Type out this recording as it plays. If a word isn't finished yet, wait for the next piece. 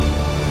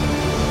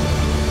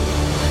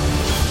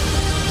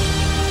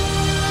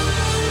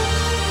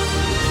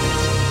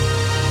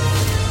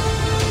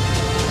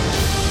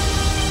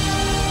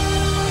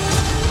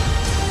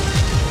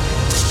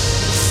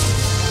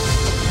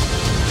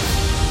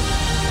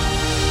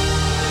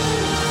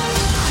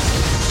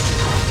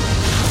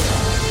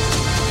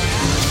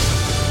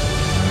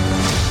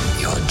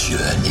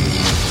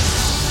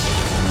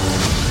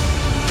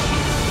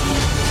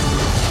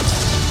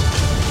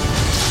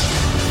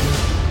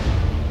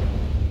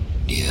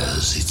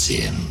nears its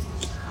end.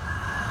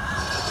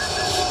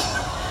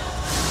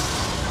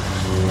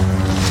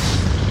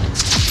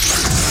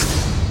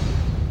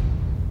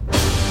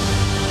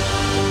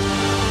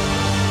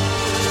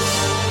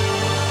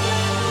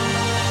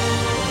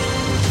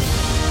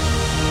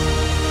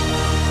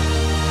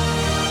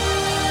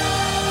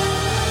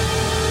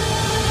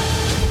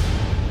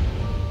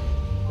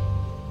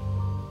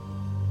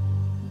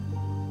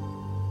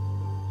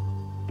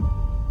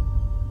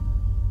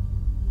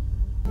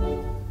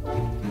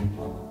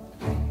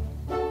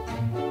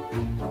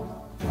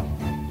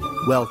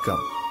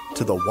 Welcome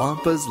to the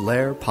Wampa's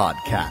Lair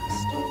podcast.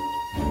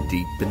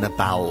 Deep in the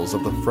bowels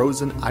of the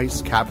frozen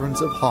ice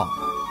caverns of Hoth,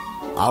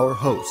 our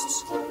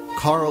hosts,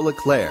 Carl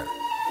Leclerc,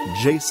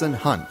 Jason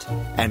Hunt,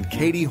 and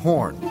Katie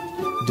Horn,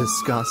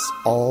 discuss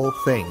all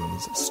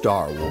things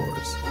Star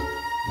Wars.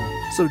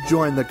 So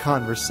join the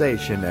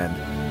conversation and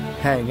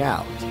hang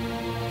out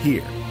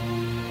here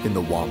in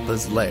the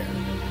Wampa's Lair.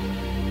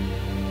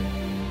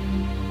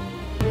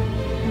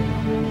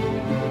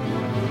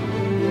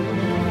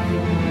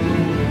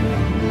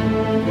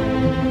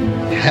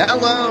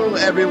 Hello,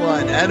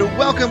 everyone, and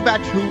welcome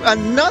back to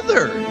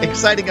another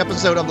exciting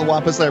episode of the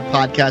Wampa's Lair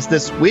podcast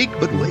this week.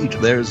 But wait,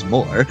 there's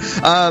more.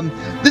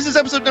 This is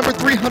episode number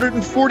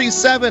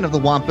 347 of the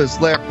Wampa's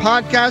Lair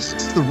podcast.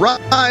 It's the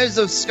Rise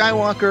of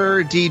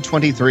Skywalker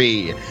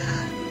D23.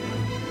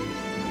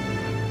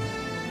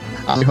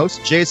 I'm your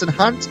host, Jason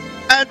Hunt,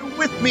 and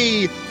with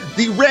me,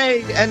 the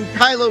Rey and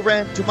Kylo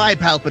Ren to my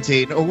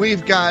Palpatine,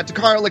 we've got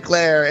Carl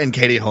Leclerc and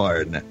Katie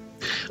Horn.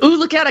 Ooh,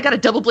 look out, I got a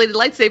double-bladed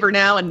lightsaber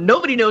now, and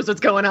nobody knows what's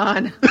going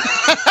on.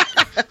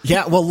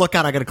 Yeah, well, look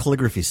out, I got a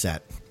calligraphy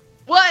set.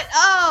 What?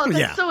 Oh,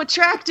 that's so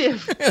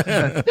attractive. Maybe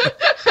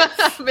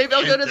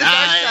I'll go to the dark side.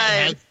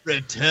 I have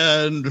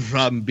returned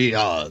from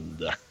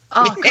beyond.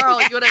 Oh,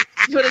 Carl, you want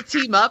to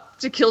team up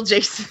to kill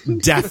Jason?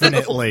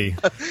 Definitely.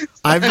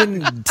 I've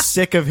been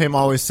sick of him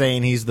always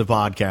saying he's the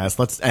podcast.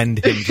 Let's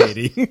end him,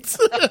 Katie.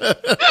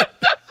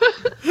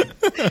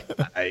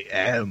 I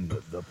am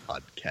the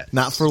podcast.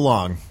 Not for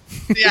long.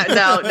 Yeah,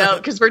 no,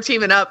 because we're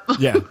teaming up.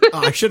 Yeah. Oh,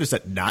 I should have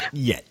said not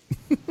yet.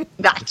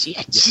 Not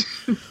yet.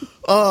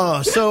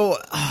 So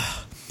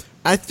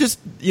I just,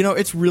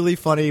 it's really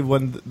funny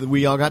when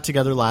we all got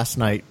together last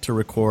night to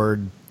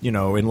record,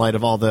 in light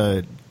of all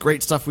the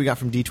great stuff we got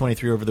from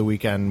D23 over the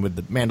weekend with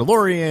the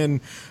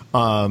Mandalorian,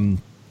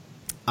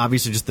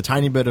 obviously just the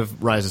tiny bit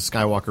of Rise of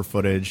Skywalker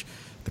footage,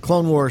 the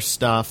Clone Wars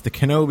stuff, the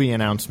Kenobi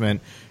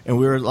announcement, and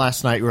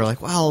last night we were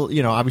like, well,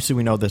 obviously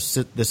we know this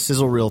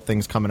sizzle reel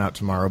thing's coming out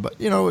tomorrow, but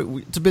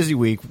it's a busy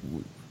week,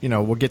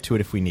 we'll get to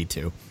it if we need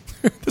to.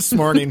 This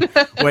morning,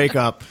 wake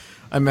up,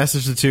 I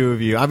messaged the two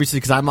of you, obviously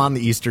because I'm on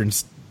the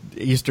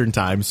Eastern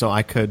time, so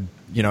I could,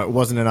 it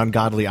wasn't an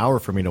ungodly hour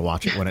for me to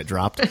watch it when it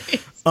dropped.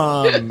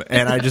 And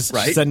I just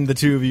send the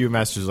two of you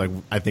messages like,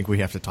 I think we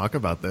have to talk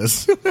about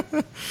this.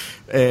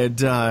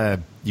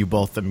 And you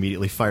both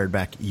immediately fired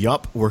back,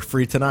 yup, we're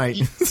free tonight.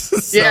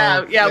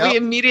 So, yeah, we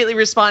immediately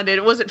responded.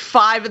 It wasn't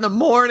 5 a.m.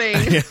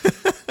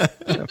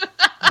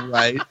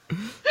 Right.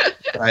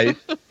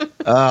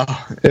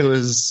 It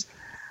was...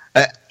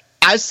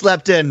 I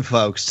slept in,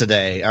 folks,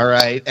 today, all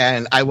right?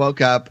 And I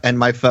woke up, and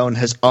my phone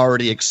has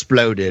already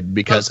exploded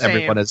because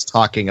everyone is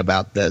talking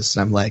about this.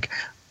 And I'm like,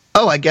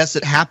 oh, I guess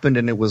it happened,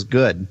 and it was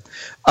good.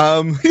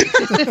 Well,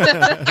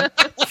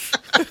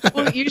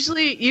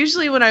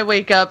 usually when I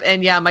wake up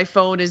and my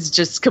phone is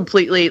just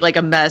completely like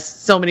a mess,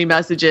 so many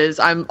messages.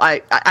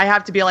 I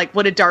have to be like,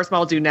 what did Darth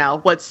Maul do now?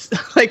 What's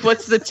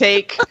the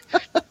take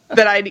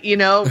that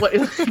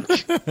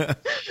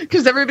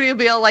because everybody will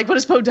be all like, what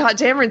does Poe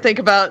Dameron think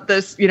about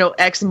this,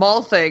 X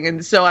Maul thing?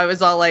 And so I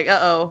was all like,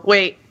 uh-oh,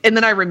 wait. And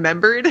then I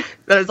remembered that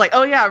I was like,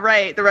 oh yeah,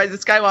 right. The Rise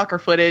of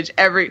Skywalker footage.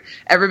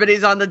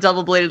 Everybody's on the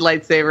double-bladed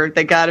lightsaber.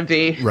 They gotta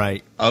be.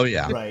 Right. Oh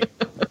yeah. Right.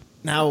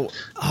 Now,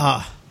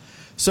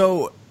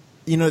 so,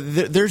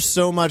 there's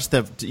so much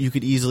that you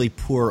could easily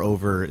pour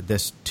over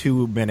this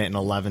 2-minute and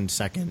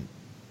 11-second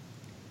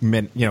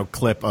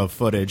clip of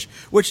footage,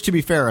 which, to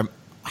be fair,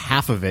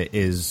 half of it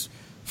is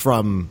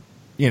from,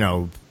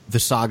 the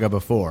saga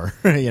before,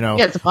 Yeah,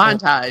 it's a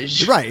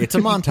montage. Right, it's a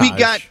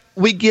montage.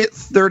 We get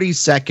 30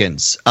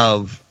 seconds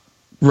of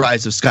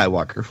Rise of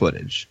Skywalker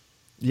footage.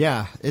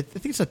 Yeah, I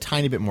think it's a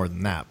tiny bit more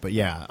than that, but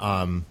yeah,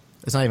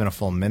 it's not even a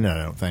full minute,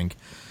 I don't think.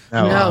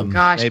 No,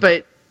 gosh,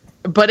 but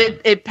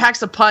it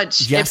packs a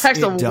punch. Yes, it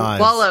packs a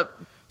wallop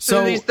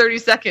through these 30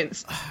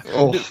 seconds.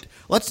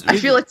 I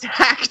feel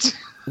attacked.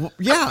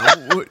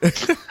 Yeah.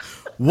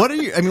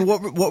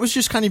 What was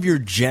just kind of your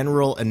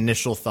general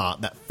initial thought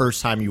that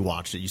first time you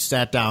watched it? You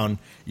sat down,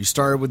 you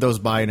started with those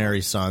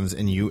binary suns,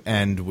 and you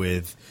end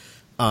with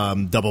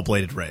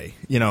double-bladed Rey.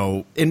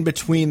 In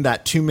between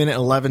that 2-minute,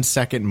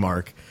 11-second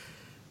mark,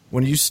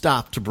 when you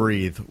stopped to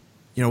breathe,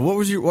 what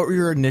were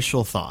your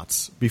initial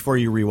thoughts before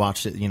you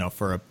rewatched it,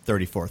 for a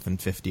 34th and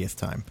 50th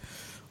time?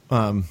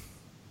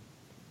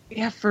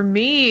 Yeah, for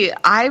me,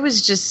 I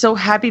was just so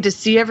happy to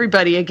see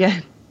everybody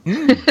again.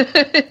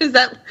 Is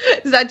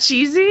that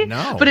cheesy?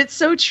 No. But it's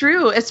so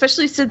true,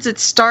 especially since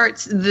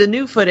the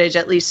new footage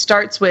at least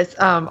starts with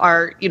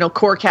our,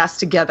 core cast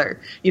together.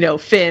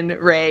 Finn,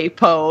 Rey,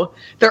 Poe.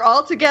 They're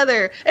all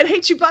together. And hey,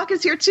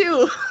 Chewbacca's here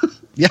too.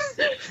 Yeah.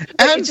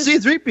 And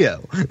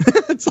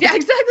C-3PO. Yeah,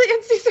 exactly.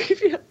 And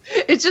C-3PO.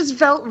 It just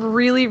felt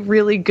really,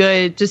 really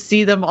good to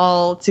see them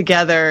all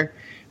together.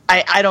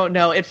 I don't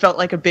know. It felt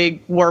like a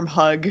big warm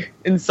hug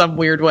in some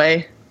weird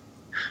way.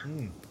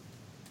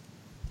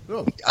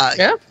 Oh.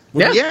 Yeah.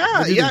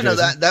 No,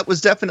 that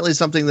was definitely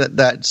something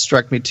that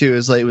struck me too.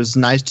 Is like it was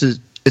nice to,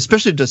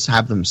 especially just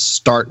have them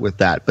start with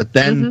that, but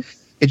then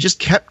it just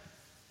kept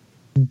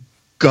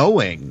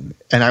going,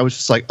 and I was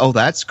just like, "Oh,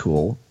 that's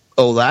cool.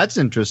 Oh, that's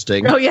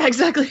interesting. Oh, yeah,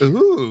 exactly.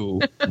 Ooh,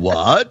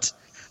 what?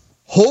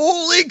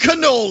 Holy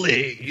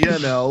cannoli!"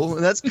 And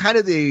that's kind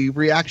of the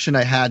reaction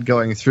I had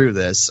going through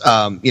this.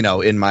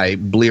 In my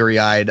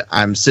bleary-eyed,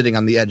 I'm sitting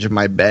on the edge of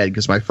my bed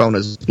because my phone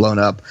is blown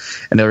up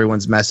and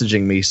everyone's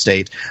messaging me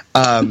state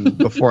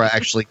before I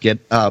actually get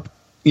up.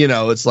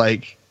 It's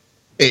like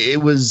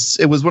it was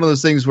one of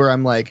those things where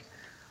I'm like,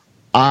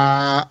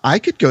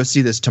 I could go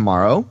see this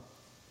tomorrow.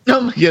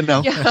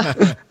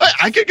 Yeah.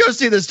 I could go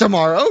see this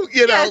tomorrow.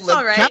 Yeah, it's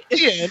all right. Count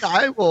me in.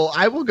 I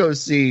will go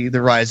see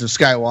The Rise of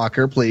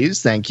Skywalker,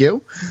 please. Thank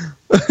you.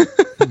 What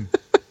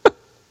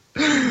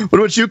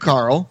about you,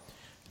 Carl?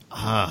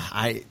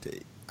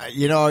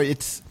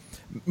 It's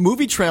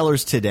movie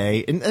trailers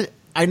today, and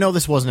I know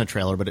this wasn't a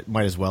trailer, but it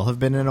might as well have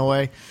been in a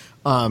way.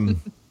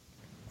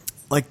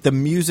 Like the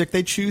music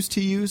they choose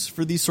to use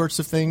for these sorts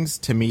of things,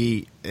 to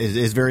me,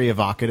 is very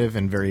evocative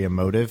and very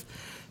emotive.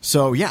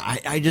 So, yeah,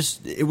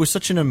 it was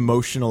such an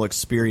emotional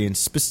experience,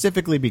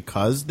 specifically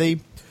because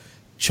they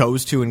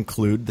chose to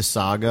include the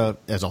saga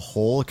as a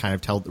whole, kind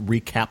of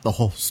recap the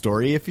whole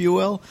story, if you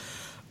will.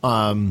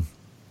 I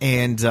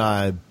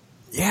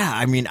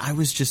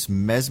was just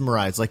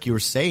mesmerized. Like you were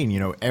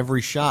saying,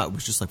 every shot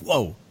was just like,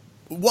 whoa,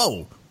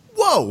 whoa,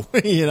 whoa.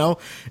 It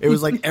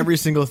was like every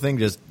single thing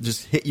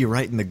just hit you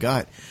right in the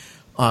gut.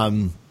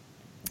 And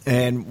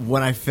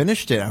when I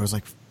finished it, I was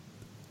like,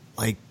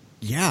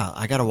 yeah,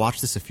 I got to watch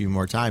this a few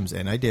more times,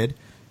 and I did,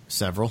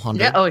 several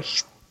hundred. Yeah.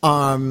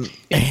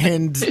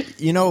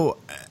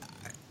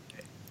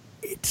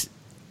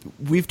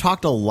 We've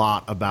talked a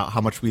lot about how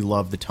much we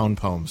love the tone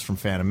poems from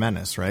Phantom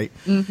Menace, right?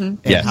 Mm-hmm.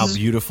 And how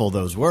beautiful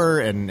those were,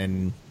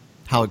 and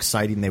how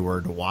exciting they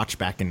were to watch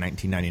back in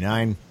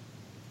 1999.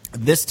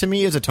 This, to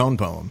me, is a tone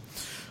poem.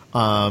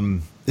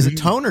 Is it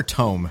tone or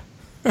tome?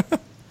 Oh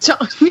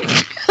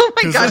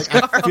my gosh,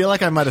 I feel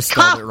like I might have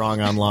spelled it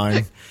wrong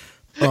online.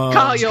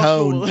 Carl, you're a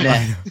fool.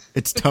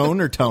 It's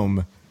tone or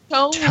tome?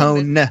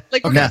 Tone.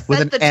 Like Okay.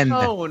 With an N.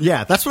 tone.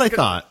 Yeah, that's what I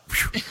thought.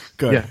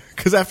 Good.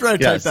 Because after I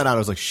typed Yes. that out, I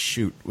was like,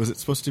 shoot, was it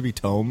supposed to be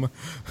tome?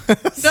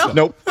 No.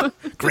 Nope.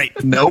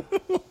 Great. Nope.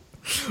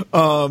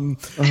 So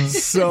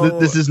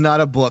This is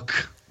not a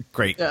book.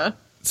 great. Yeah.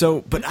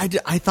 So, but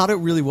I thought it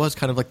really was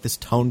kind of like this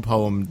tone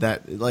poem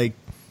that like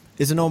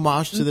is an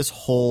homage to this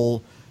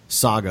whole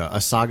saga,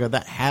 a saga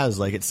that has,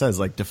 like it says,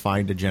 like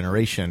defined a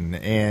generation,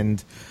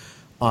 and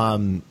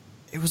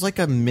it was like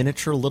a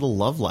miniature little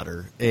love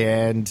letter.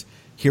 And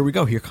here we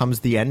go. Here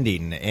comes the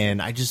ending,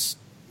 and I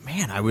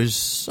was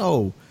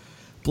so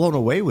blown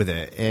away with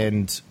it.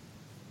 And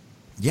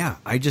yeah,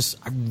 I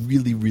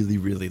really, really,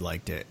 really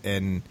liked it,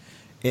 and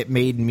it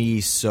made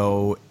me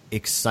so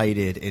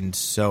excited and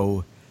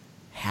so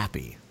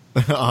happy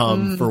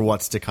for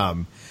what's to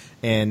come.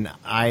 And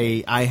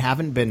I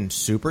haven't been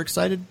super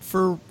excited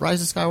for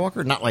Rise of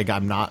Skywalker. Not like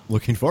I'm not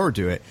looking forward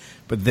to it,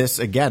 but this,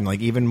 again,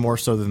 like even more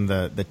so than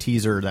the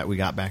teaser that we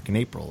got back in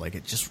April. Like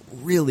it just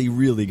really,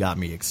 really got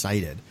me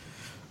excited.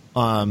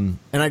 And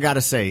I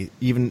gotta say,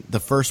 even the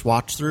first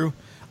watch through,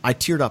 I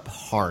teared up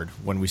hard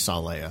when we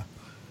saw Leia.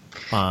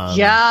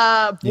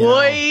 Yeah,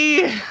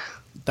 boy.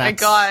 My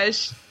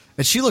gosh.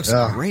 And she looks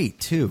great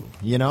too,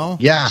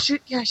 Yeah. She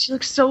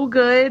looks so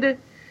good.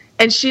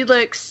 And she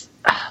looks...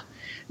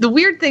 The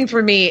weird thing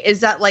for me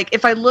is that, like,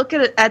 if I look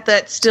at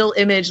that still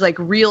image, like,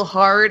 real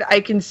hard,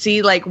 I can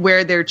see, like,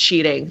 where they're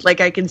cheating.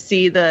 Like, I can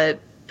see the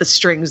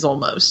strings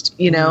almost,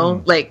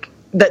 like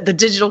the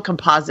digital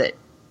composite.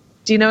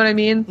 Do you know what I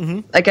mean? Mm-hmm.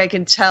 Like, I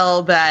can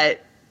tell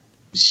that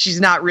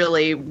she's not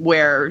really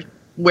where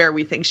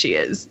we think she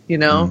is,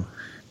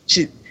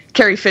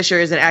 Carrie Fisher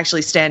isn't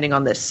actually standing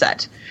on this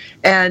set.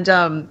 And,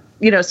 so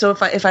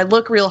if I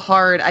look real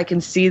hard, I can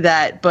see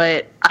that,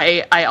 but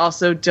I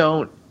also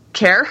don't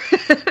care.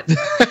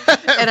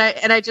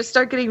 and I just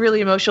start getting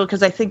really emotional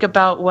because I think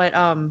about what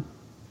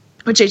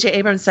J.J.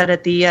 Abrams said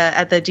at the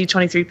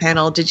D23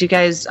 panel. Did you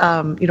guys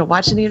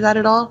watch any of that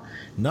at all?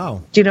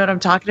 No. Do you know what I'm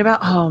talking about?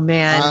 Oh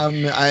man.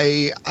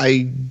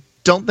 I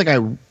don't think I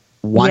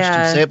watched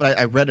him say it, but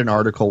I read an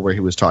article where he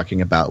was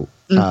talking about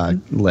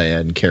Leia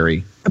and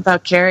Carrie.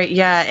 About Carrie,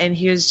 yeah, and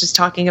he was just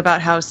talking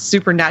about how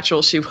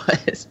supernatural she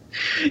was.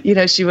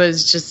 She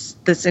was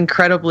just this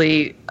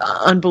incredibly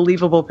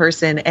unbelievable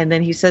person. And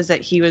then he says that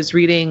he was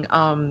reading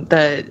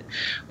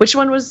which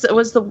one was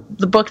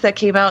the book that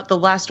came out, the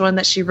last one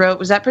that she wrote?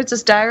 Was that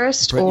Princess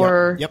Diarist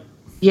or? Yep.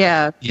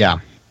 Yeah. Yeah.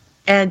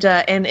 And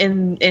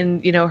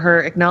in her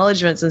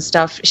acknowledgments and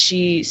stuff,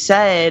 she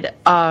said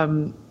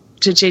to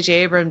J.J.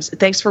 Abrams,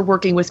 "Thanks for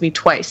working with me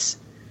twice."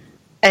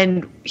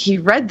 And he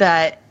read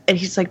that, and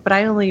he's like, "But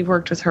I only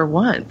worked with her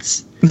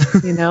once,"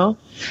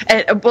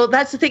 And well,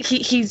 that's the thing.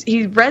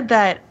 He read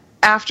that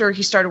after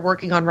he started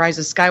working on Rise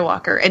of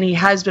Skywalker, and he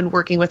has been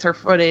working with her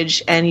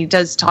footage, and he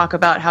does talk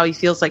about how he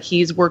feels like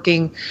he's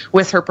working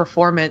with her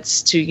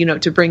performance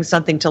to bring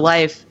something to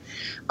life.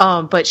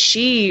 But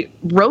she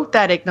wrote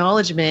that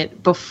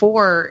acknowledgement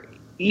before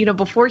he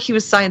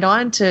was signed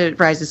on to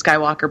Rise of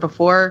Skywalker,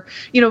 before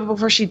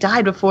she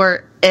died,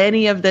 before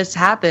any of this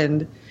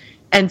happened.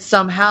 And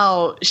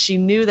somehow she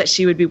knew that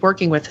she would be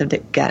working with him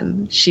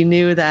again. She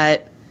knew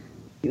that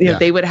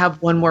they would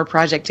have one more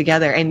project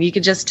together. And you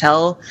could just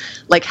tell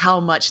like how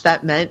much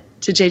that meant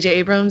to J.J.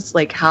 Abrams,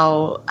 like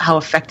how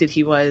affected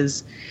he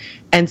was.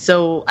 And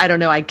so I don't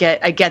know, I get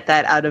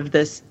that out of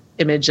this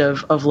image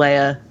of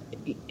Leia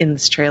in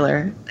this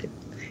trailer.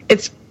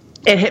 It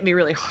hit me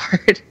really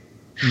hard.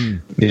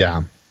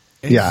 Yeah.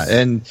 Yeah,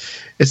 and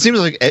it seems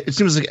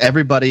like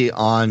everybody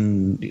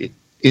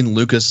in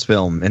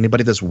Lucasfilm,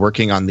 anybody that's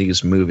working on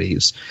these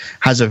movies,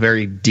 has a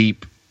very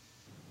deep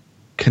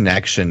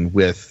connection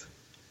with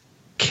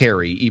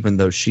Carrie, even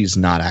though she's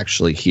not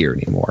actually here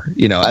anymore.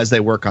 As they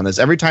work on this,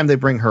 every time they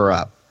bring her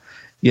up,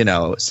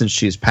 since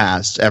she's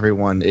passed,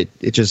 everyone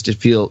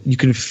you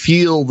can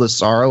feel the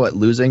sorrow at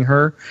losing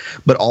her,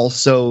 but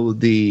also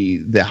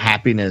the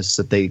happiness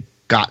that they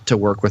got to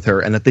work with her,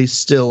 and that they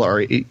still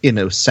are, in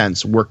a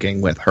sense, working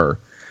with her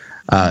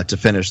to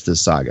finish this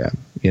saga.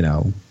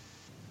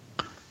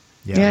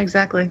 Yeah,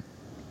 exactly.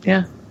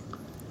 Yeah.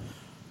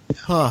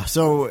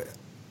 So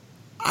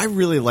I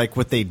really like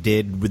what they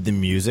did with the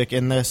music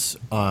in this.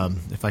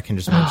 If I can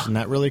just mention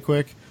that really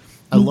quick.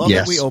 I love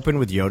that we open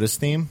with Yoda's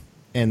theme,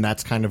 and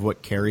that's kind of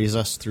what carries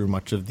us through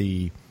much of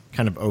the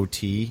kind of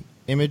OT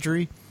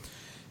imagery.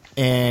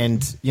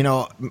 And,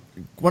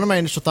 one of my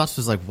initial thoughts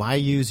was like, why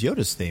use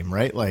Yoda's theme,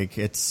 right? Like,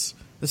 it's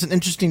an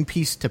interesting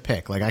piece to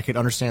pick. Like, I could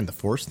understand the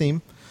Force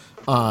theme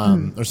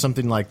or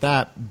something like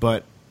that,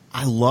 but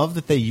I love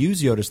that they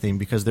use Yoda's theme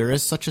because there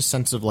is such a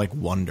sense of, like,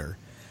 wonder.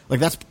 Like,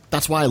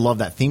 that's why I love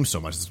that theme so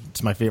much.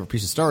 It's my favorite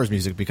piece of Star Wars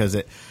music because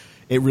it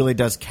really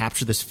does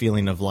capture this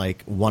feeling of,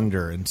 like,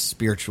 wonder and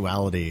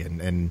spirituality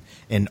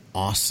and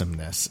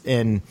awesomeness.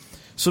 And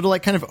so to,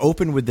 like, kind of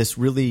open with this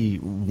really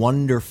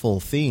wonderful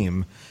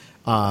theme,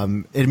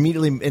 it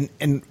immediately,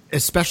 and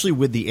especially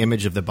with the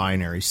image of the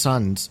binary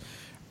suns,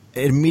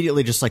 it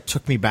immediately just, like,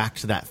 took me back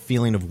to that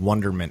feeling of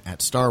wonderment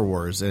at Star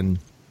Wars. And,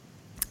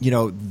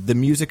 the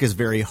music is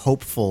very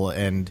hopeful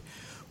and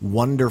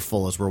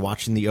wonderful as we're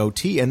watching the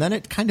OT, and then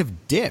it kind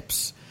of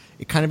dips.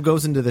 It kind of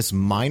goes into this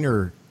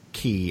minor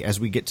key as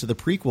we get to the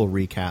prequel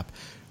recap,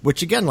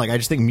 which again, like, I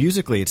just think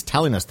musically it's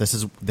telling us this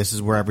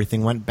is where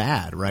everything went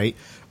bad, right?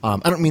 I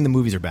don't mean the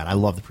movies are bad. I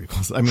love the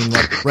prequels. I mean,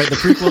 like, right, the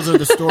prequels are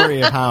the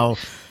story of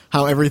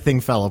how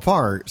everything fell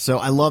apart. So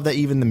I love that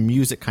even the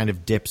music kind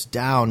of dips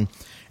down,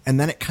 and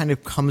then it kind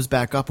of comes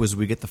back up as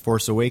we get the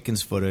Force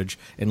Awakens footage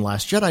and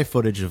Last Jedi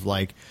footage of,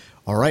 like,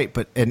 all right,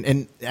 but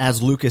and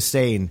as Luke is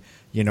saying,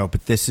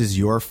 but this is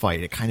your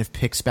fight. It kind of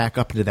picks back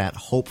up into that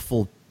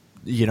hopeful,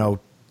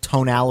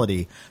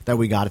 tonality that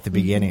we got at the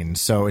beginning.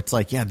 So it's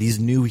like, yeah, these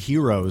new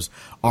heroes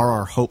are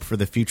our hope for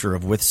the future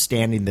of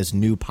withstanding this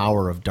new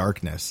power of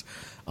darkness.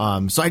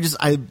 So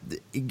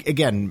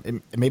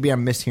again, maybe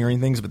I'm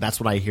mishearing things, but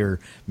that's what I hear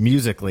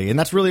musically. And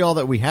that's really all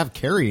that we have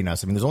carrying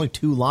us. I mean, there's only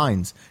 2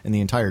 lines in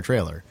the entire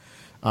trailer.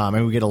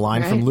 And we get a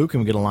line from Luke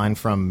and we get a line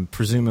from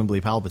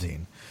presumably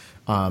Palpatine.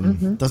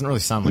 Doesn't really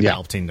sound like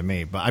Palpatine to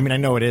me, but I mean, I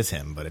know it is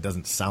him, but it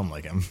doesn't sound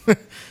like him.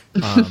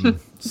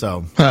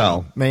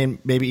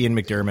 Maybe Ian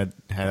McDiarmid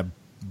had a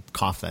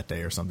cough that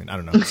day or something. I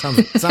don't know. It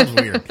sounds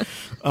weird.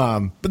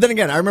 But then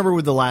again, I remember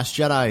with the Last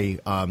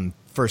Jedi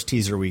first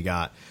teaser we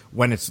got,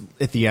 when it's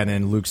at the end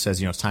and Luke says,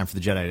 it's time for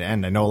the Jedi to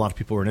end. I know a lot of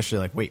people were initially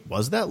like, wait,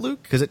 was that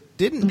Luke? Because it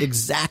didn't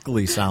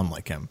exactly sound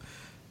like him.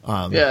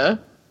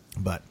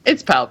 But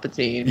it's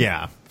Palpatine.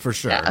 Yeah, for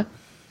sure. Yeah.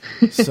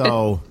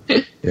 So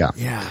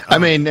yeah. I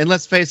mean, and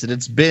let's face it,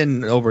 it's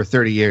been over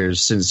 30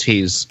 years since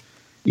he's,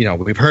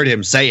 we've heard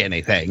him say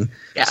anything.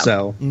 Yeah.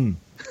 So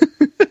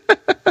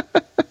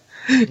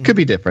could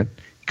be different.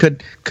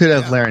 Could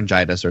have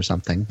laryngitis or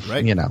something,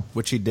 right?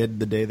 Which he did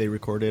the day they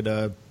recorded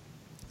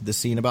the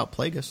scene about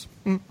Plagueis.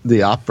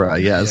 The opera,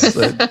 yes.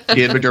 Ian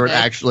McDiarmid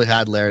actually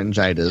had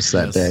laryngitis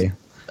that day.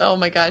 Oh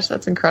my gosh,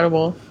 that's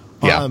incredible.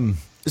 Yeah.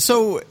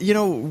 So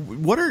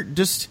what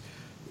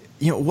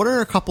are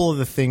a couple of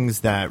the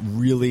things that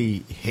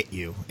really hit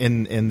you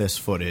in this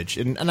footage?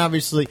 And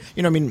obviously,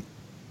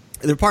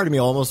 the part of me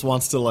almost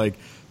wants to, like,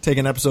 take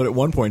an episode at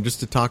one point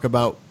just to talk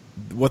about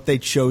what they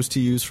chose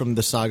to use from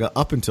the saga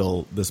up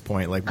until this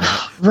point. Like,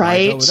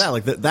 why go with that?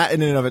 Like, that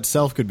in and of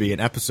itself could be an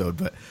episode,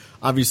 but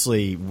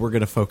obviously we're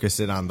going to focus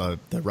in on the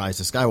Rise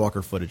of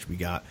Skywalker footage we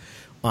got.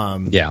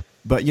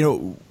 But,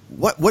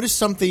 what is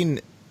something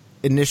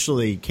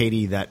initially,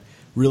 Katie, that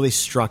really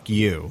struck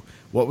you?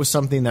 What was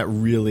something that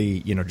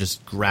really,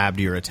 just grabbed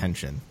your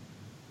attention?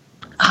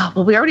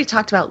 Well, we already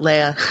talked about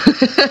Leia.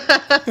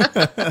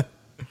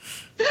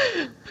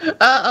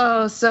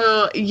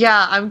 So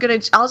yeah,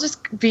 I'll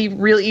just be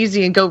real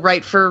easy and go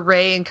right for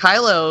Rey and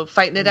Kylo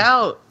fighting it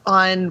out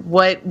on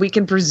what we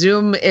can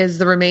presume is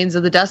the remains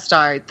of the Death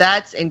Star.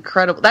 That's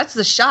incredible. That's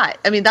the shot.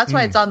 I mean, that's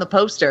why it's on the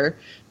poster.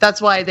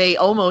 That's why they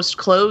almost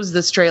closed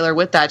this trailer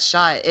with that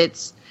shot.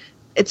 It's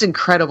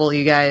incredible,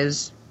 you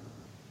guys.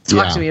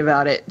 Talk to me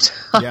about it.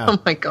 Yeah. Oh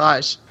my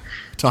gosh.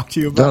 Talk to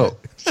you about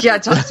it. Yeah,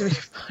 talk to me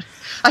about it.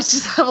 I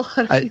just have a lot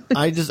of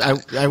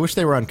I wish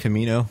they were on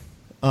Camino.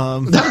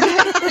 Maybe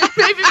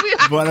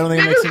But I don't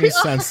think it makes any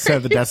sense to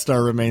have the Death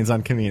Star remains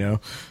on Camino.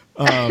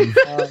 Oh my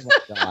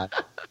god!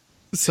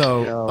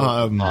 So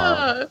all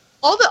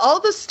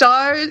the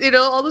stars,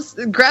 all this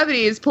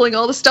gravity is pulling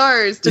all the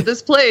stars to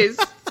this place.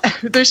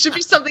 There should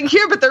be something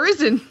here, but there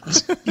isn't.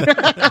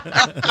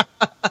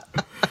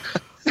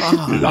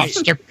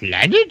 Lost your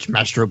planet,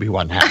 Master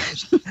Obi-Wan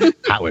has.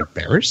 How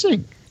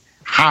embarrassing!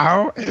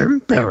 How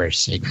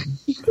embarrassing!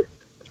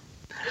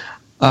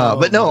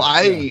 But no,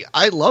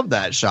 I love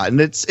that shot,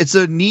 and it's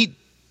a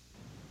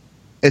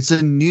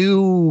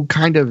new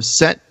kind of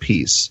set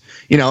piece.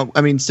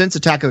 I mean, since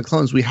Attack of the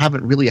Clones, we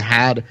haven't really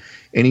had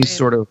any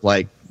sort of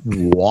like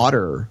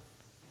water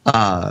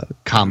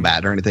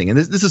combat or anything. And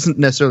this isn't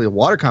necessarily a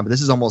water combat.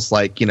 This is almost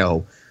like,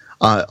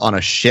 on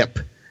a ship,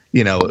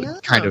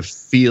 kind of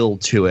feel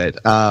to it.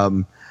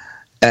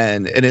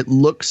 And it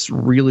looks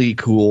really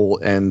cool.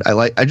 And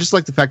I just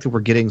like the fact that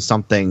we're getting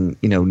something,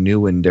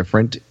 new and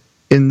different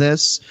in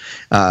this,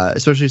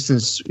 especially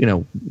since,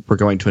 we're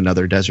going to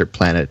another desert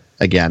planet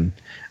again.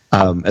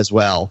 As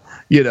well,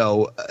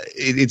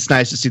 it's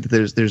nice to see that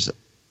there's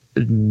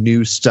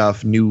new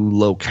stuff, new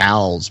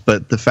locales,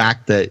 but the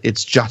fact that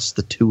it's just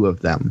the two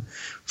of them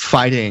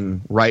fighting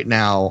right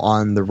now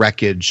on the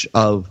wreckage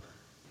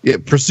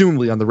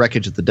presumably on the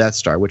wreckage of the Death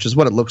Star, which is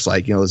what it looks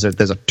like. There's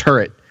a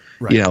turret,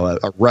 right.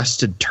 A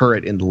rusted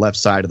turret in the left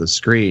side of the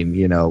screen,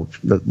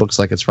 that looks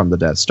like it's from the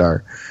Death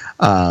Star.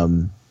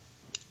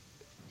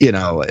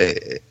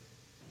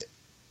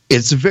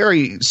 It's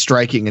very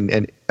striking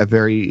and a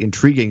very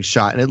intriguing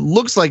shot, and it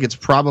looks like it's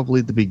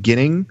probably the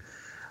beginning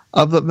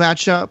of the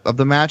match,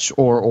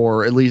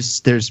 or at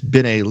least there's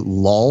been a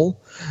lull,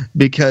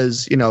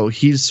 because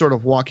he's sort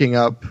of walking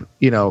up,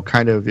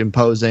 kind of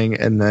imposing,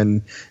 and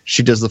then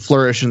she does the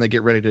flourish, and they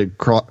get ready to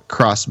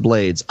cross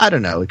blades. I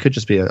don't know; it could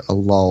just be a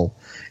lull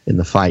in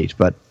the fight,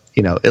 but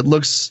it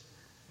looks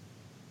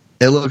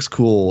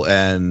cool,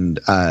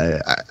 and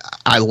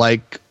I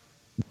like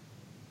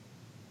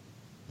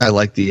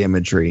the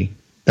imagery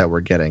that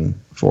we're getting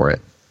for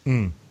it.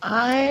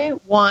 I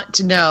want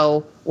to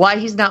know why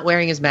he's not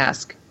wearing his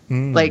mask.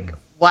 Like,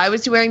 why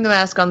was he wearing the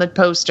mask on the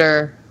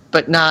poster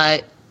but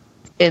not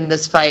in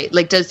this fight?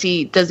 Like, does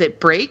it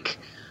break,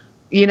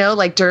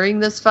 like during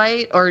this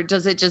fight, or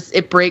does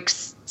it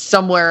breaks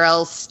somewhere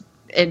else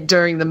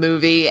during the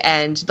movie,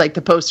 and like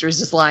the poster is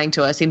just lying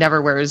to us? He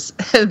never wears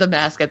the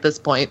mask at this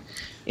point.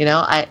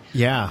 I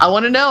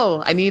want to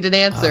know. I need an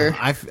answer.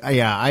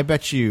 I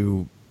bet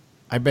you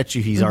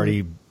he's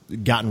already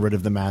gotten rid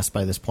of the mask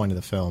by this point of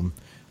the film.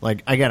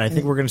 Like, again, I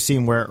think we're going to see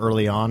him wear it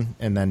early on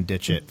and then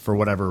ditch it for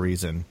whatever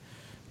reason.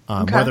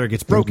 Whether it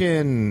gets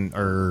broken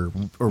or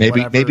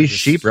maybe whatever, maybe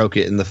she broke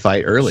it in the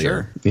fight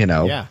earlier.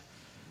 Sure. Yeah.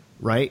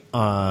 Right.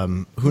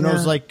 Who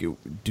knows? Like,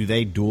 do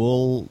they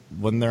duel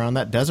when they're on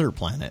that desert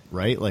planet?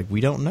 Right. Like,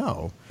 we don't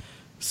know.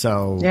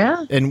 So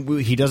and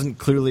he doesn't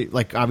clearly,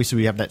 like, obviously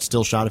we have that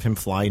still shot of him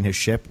flying his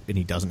ship, and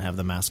he doesn't have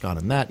the mask on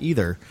in that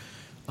either.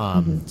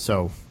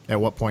 So at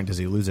what point does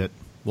he lose it?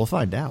 We'll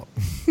find out.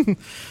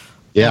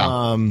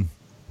 Yeah.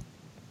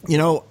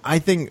 I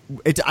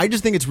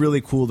just think it's really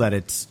cool that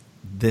it's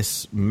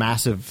this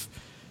massive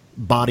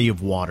body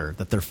of water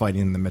that they're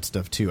fighting in the midst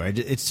of too.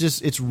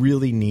 It's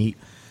really neat.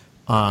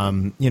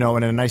 And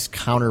a nice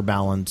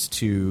counterbalance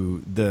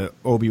to the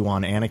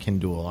Obi-Wan Anakin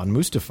duel on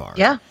Mustafar.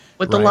 Yeah.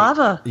 With the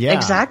lava. Yeah.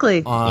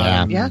 Exactly.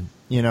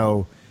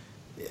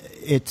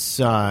 It's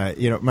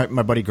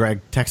my buddy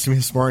Greg texted me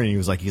this morning. He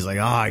was like,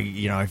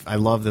 I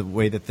love the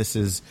way that this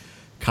is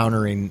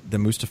countering the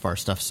Mustafar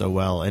stuff so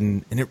well,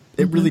 and it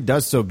really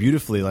does so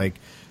beautifully. Like,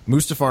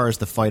 Mustafar is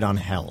the fight on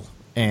hell,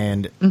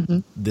 and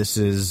this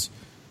is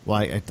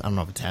I don't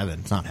know if it's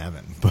heaven. It's not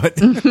heaven, but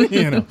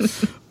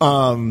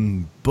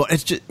but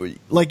it's just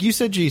like you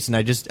said, Jason.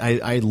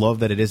 I love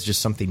that it is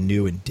just something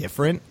new and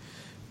different.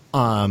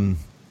 And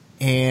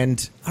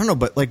I don't know,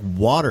 but like,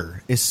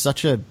 water is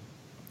such a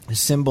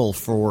symbol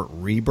for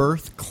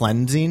rebirth,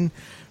 cleansing,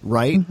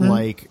 right?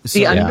 Like, so,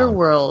 the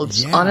underworld.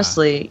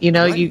 Honestly,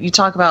 right. you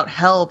talk about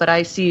hell, but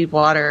I see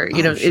water.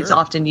 It's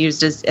often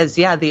used as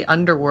the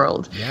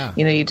underworld. Yeah.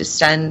 You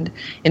descend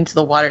into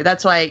the water.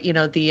 That's why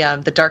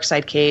the Dark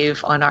Side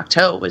Cave on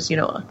Ahch-To was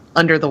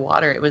under the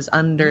water. It was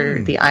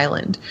under the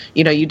island.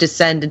 You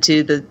descend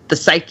into the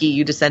psyche.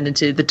 You descend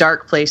into the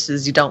dark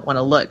places you don't want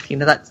to look.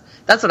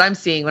 That's what I'm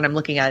seeing when I'm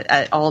looking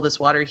at all this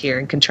water here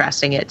and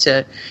contrasting it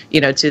to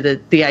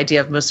the idea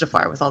of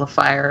Mustafar with all the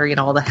fire,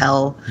 all the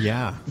hell,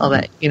 all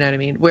that. You know what I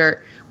mean?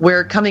 Where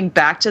we're coming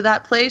back to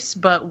that place,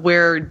 but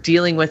we're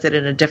dealing with it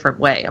in a different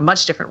way, a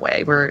much different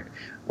way. We're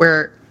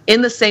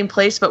in the same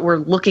place, but we're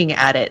looking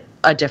at it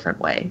a different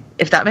way.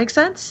 If that makes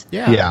sense.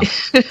 Yeah.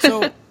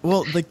 So,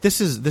 well, like this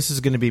is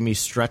going to be me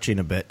stretching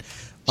a bit.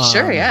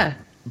 Sure. Yeah.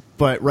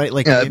 But right,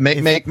 like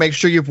make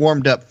sure you've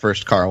warmed up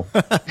first, Carl.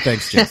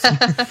 Thanks, Jason.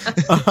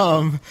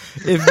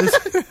 If this,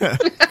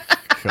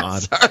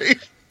 God, Sorry.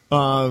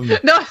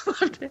 No, I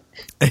loved it.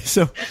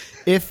 So,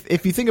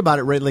 if you think about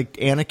it, right, like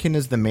Anakin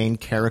is the main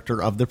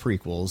character of the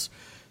prequels.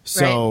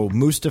 So right.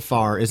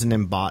 Mustafar is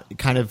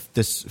kind of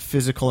this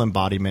physical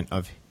embodiment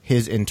of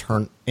his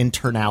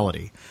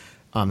internality.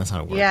 That's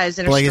how it works. Yeah, his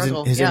inner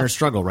struggle. His inner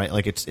struggle, right?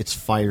 Like it's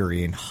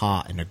fiery and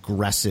hot and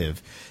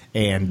aggressive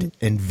and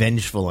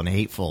vengeful and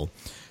hateful.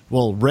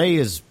 Well, Rey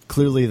is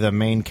clearly the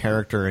main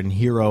character and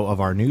hero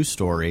of our news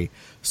story.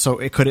 So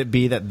could it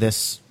be that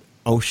this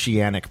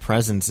oceanic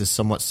presence is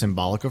somewhat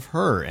symbolic of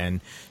her,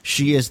 and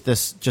she is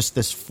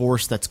this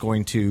force that's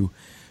going to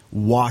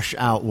wash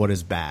out what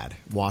is bad,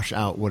 wash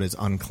out what is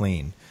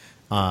unclean.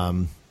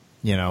 I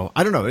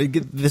don't know.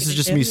 This is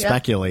just me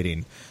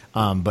speculating.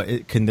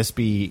 But can this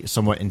be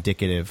somewhat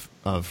indicative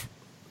of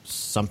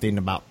something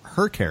about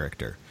her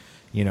character,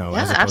 as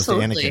opposed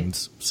absolutely. to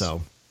Anakin's?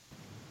 So,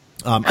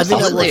 I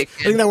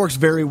think that works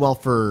very well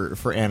for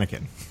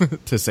Anakin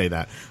to say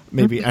that.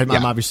 Maybe I'm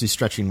obviously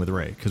stretching with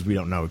Rey because we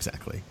don't know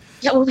exactly.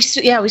 Yeah, well,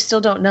 we still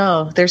don't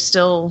know. There's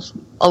still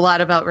a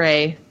lot about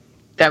Rey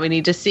that we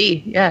need to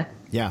see. Yeah.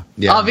 Yeah.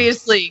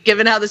 Obviously,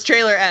 given how this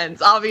trailer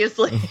ends,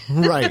 obviously.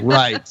 Right.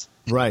 What's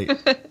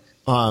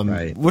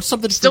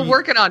something still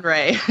working on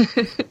Rey?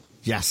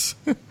 Yes.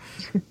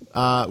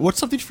 What's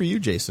something for you,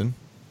 Jason?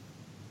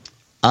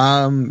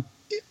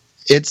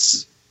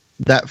 It's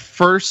that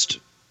first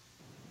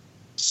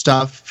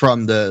stuff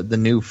from the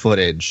new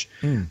footage.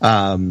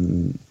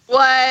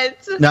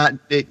 What?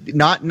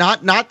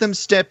 Not them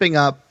stepping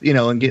up,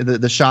 and get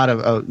the shot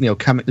of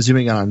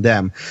zooming in on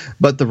them,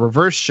 but the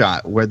reverse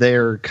shot where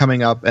they're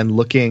coming up and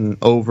looking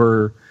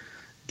over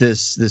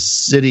this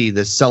city,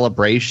 this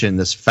celebration,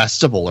 this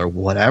festival, or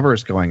whatever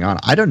is going on.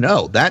 I don't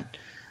know that.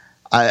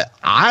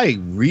 I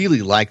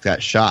really like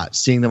that shot,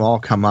 seeing them all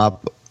come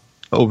up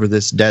over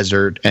this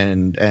desert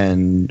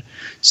and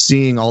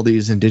seeing all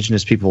these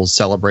indigenous people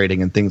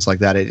celebrating and things like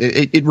that.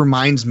 It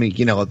reminds me,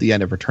 of the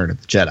end of Return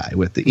of the Jedi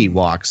with the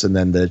Ewoks, and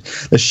then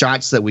the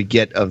shots that we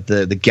get of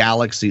the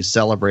galaxy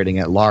celebrating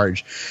at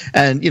large.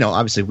 And,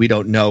 obviously we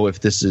don't know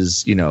if this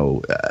is,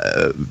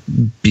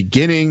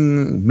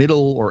 beginning,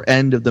 middle, or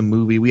end of the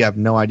movie. We have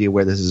no idea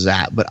where this is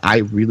at, but I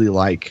really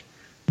like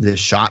this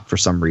shot for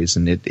some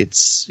reason.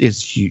 It's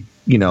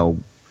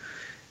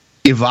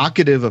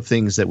evocative of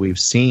things that we've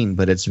seen,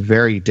 but it's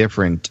very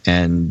different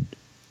and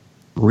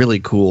really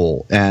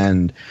cool.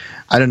 And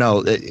I don't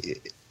know,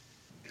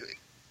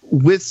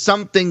 with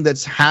something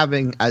that's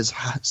having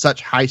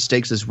such high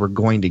stakes as we're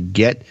going to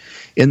get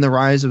in the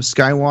Rise of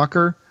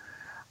Skywalker,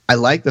 I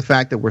like the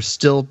fact that we're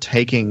still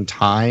taking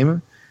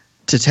time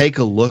to take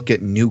a look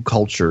at new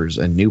cultures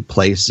and new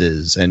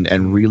places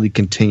and really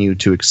continue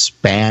to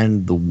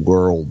expand the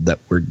world that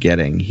we're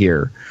getting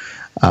here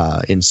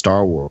in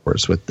Star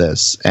Wars with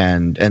this,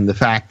 and the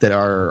fact that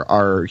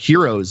our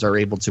heroes are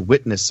able to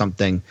witness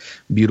something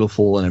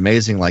beautiful and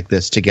amazing like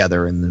this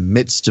together in the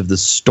midst of the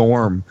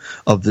storm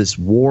of this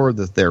war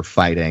that they're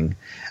fighting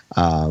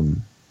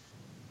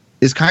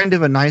is kind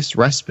of a nice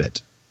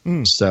respite.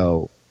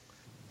 So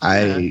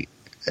I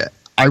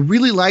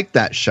really like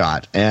that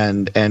shot,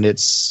 and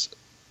it's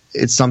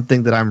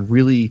something that I'm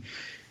really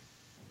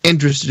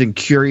interested and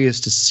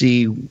curious to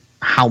see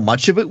how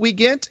much of it we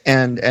get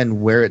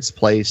and where it's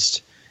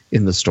placed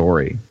in the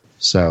story.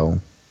 So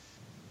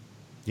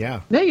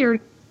you're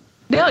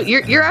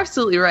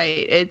absolutely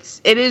right.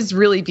 It is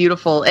really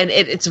beautiful, and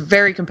it's a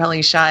very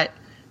compelling shot.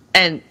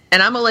 And I'm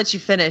gonna let you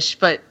finish,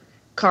 but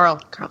Carl,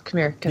 come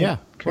here. Come here,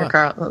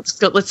 Carl.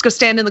 Let's go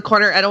stand in the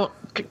corner. Come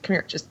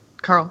here, just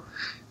Carl.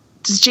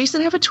 Does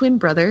Jason have a twin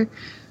brother?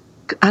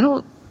 I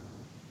don't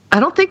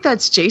think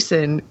that's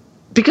Jason.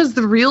 Because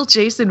the real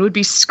Jason would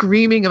be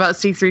screaming about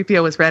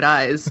C-3PO with red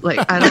eyes. Like,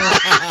 I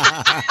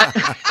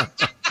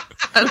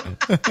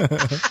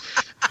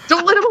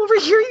don't let him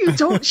overhear you.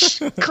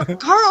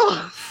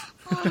 Carl.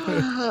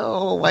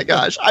 Oh my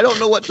gosh, I don't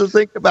know what to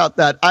think about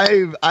that.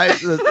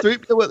 The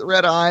 3PO with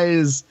red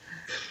eyes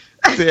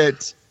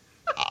bit.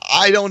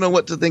 I don't know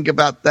what to think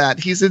about that.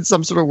 He's in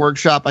some sort of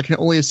workshop. I can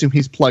only assume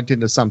he's plugged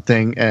into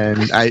something,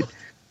 and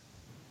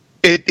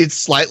It's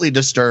slightly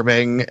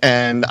disturbing,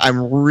 and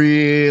I'm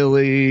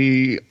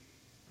really,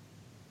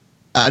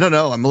 I don't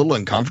know, I'm a little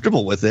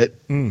uncomfortable with it.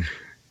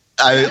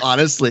 I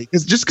honestly,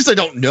 just because I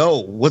don't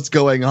know what's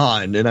going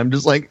on, and I'm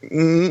just like,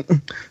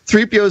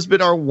 3PO's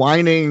been our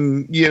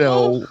whining,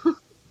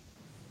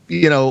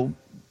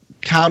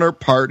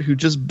 counterpart who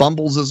just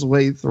bumbles his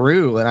way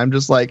through, and I'm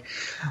just like,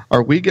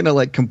 are we gonna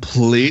like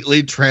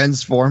completely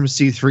transform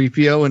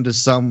C-3PO into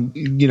some,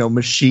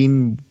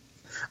 machine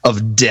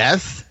of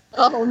death?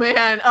 Oh,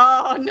 man.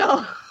 Oh,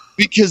 no.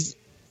 Because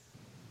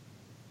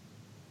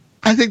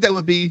I think that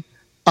would be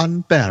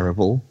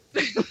unbearable.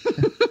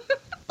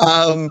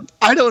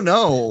 I don't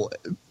know.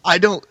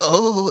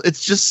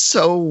 It's just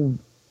so,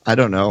 I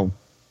don't know.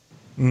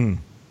 Are you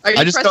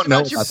I just don't know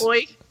about your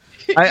boy?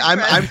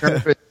 I'm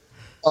nervous.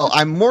 Oh,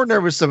 I'm more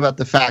nervous about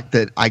the fact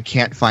that I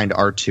can't find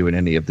R2 in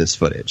any of this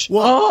footage.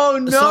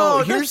 Well,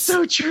 that's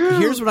so true.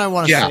 Here's what I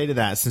want to say to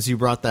that, since you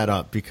brought that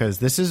up, because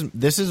this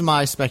is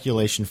my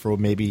speculation for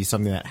maybe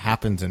something that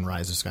happens in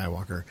Rise of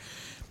Skywalker.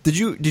 Did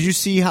you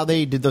see how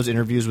they did those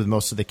interviews with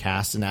most of the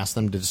cast and asked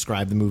them to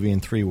describe the movie in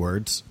 3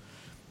 words?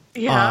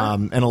 Yeah.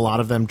 And a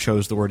lot of them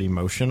chose the word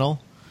emotional.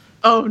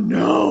 Oh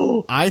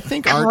no! I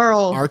think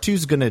Carl.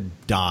 R2's gonna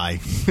die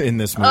in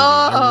this movie.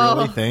 I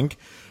really think.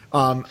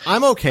 I'm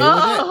okay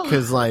with it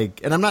because,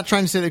 and I'm not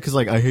trying to say that because,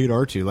 I hate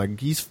R2. Like,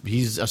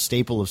 he's a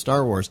staple of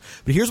Star Wars.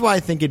 But here's why I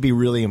think it'd be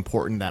really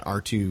important that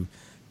R2,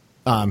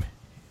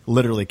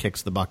 literally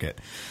kicks the bucket.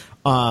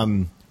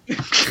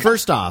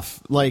 First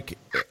off, look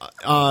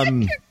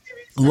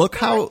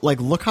how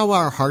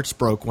our hearts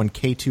broke when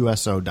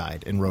K2SO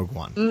died in Rogue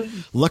One.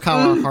 Look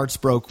how our hearts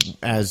broke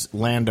as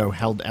Lando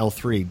held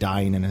L3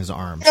 dying in his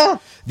arms.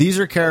 These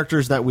are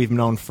characters that we've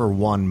known for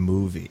one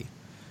movie.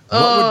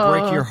 What would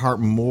break your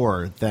heart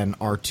more than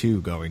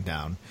R2 going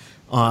down?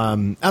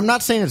 I'm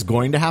not saying it's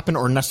going to happen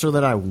or necessarily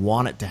that I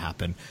want it to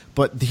happen,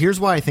 but here's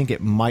why I think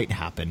it might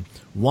happen.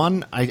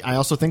 One, I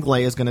also think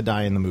Leia's going to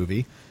die in the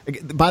movie.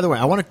 By the way,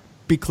 I want to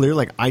be clear,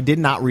 I did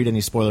not read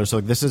any spoilers,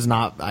 so this is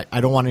not,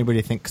 I don't want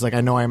anybody to think, because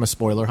I know I am a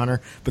spoiler hunter,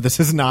 but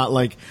this is not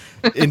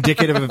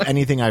indicative of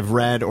anything I've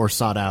read or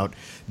sought out.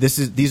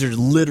 These are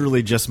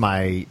literally just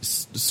my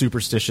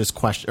superstitious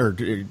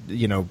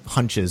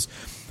hunches.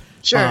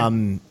 Sure.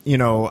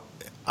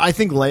 I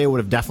think Leia would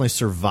have definitely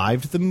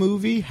survived the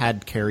movie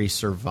had Carrie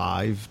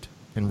survived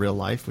in real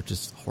life, which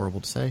is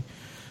horrible to say.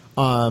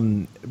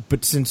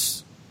 But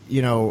since,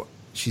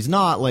 she's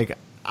not,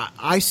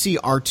 I see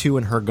R2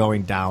 and her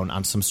going down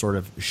on some sort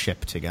of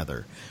ship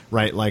together,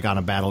 right? Like on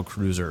a battle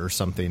cruiser or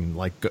something,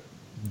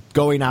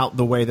 going out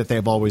the way that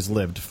they've always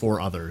lived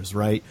for others,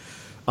 right?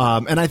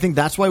 And I think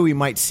that's why we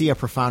might see a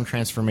profound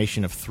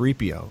transformation of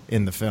 3PO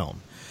in the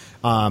film.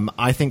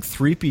 I think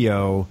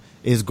 3PO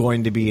is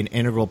going to be an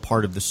integral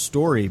part of the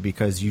story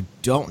because you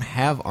don't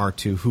have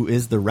R2, who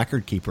is the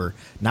record keeper.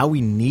 Now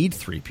we need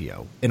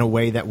 3PO in a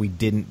way that we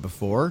didn't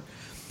before.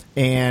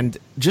 And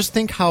just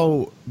think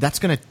how that's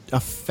going to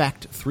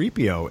affect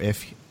 3PO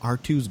if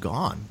R2's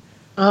gone.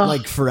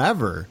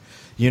 Forever.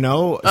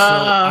 So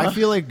I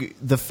feel like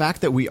the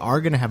fact that we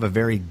are going to have a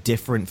very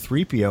different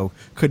 3PO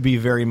could be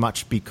very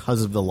much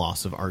because of the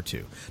loss of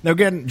R2. Now,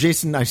 again,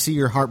 Jason, I see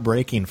your heart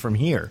breaking from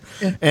here.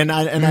 And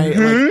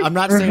I'm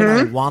not saying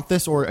I want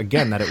this or,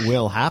 again, that it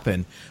will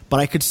happen, but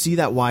I could see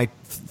that why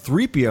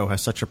 3PO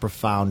has such a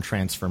profound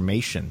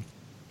transformation,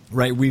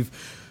 right? We've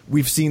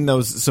seen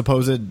those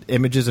supposed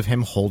images of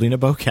him holding a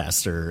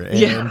bowcaster.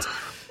 And,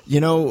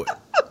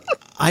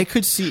 I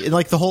could see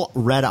the whole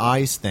red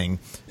eyes thing.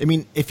 I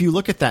mean, if you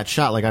look at that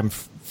shot,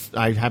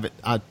 I have it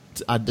as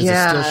a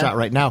still shot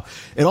right now.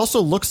 It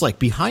also looks like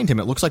behind him,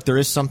 it looks like there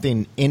is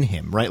something in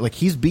him, right? Like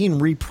he's being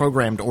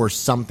reprogrammed or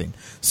something.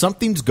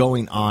 Something's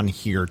going on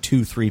here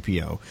to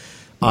 3PO.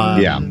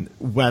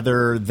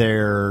 Whether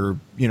they're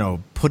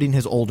putting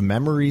his old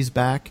memories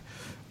back.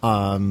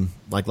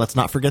 Let's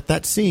not forget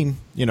that scene.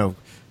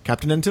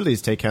 Captain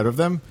Antilles, take care of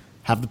them.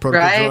 Have the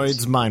protocol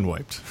droids mind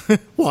wiped.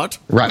 What?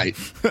 Right.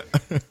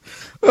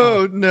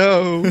 Oh,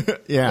 no.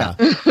 Yeah.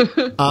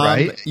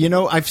 Right.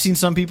 I've seen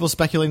some people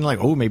speculating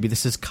maybe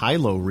this is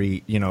Kylo.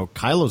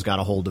 Kylo's got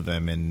a hold of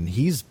him and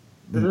he's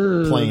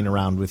playing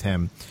around with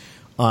him.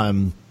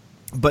 But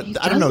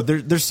I don't know.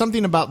 There's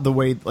something about the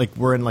way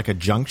we're in a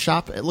junk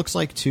shop, it looks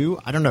like, too.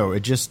 I don't know.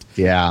 It just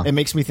it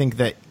makes me think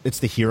that it's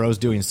the heroes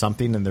doing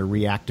something and they're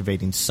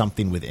reactivating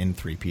something within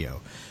 3PO.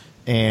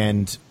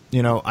 And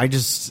so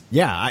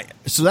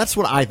that's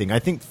what I think. I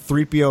think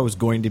 3PO is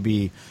going to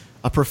be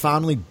a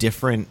profoundly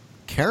different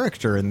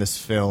character in this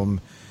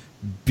film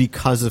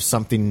because of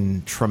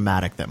something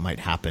traumatic that might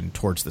happen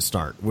towards the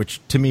start, which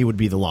to me would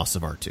be the loss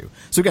of R2.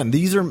 So again,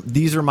 these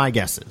are my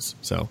guesses.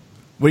 So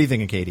what are you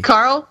thinking, Katie?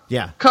 Carl?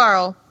 Yeah.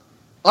 Carl,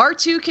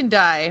 R2 can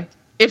die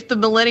if the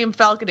Millennium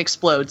Falcon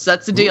explodes.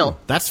 That's the deal. Ooh,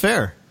 that's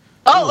fair.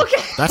 Oh,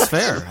 okay. That's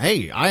fair.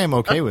 Hey, I am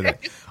okay with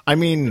it. I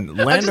mean,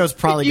 Lando's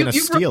probably going to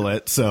steal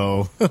it,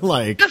 so,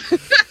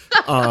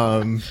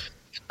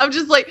 I'm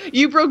just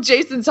you broke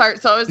Jason's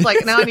heart, so I was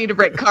now I need to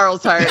break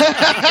Carl's heart.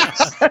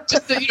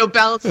 just to,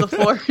 balance the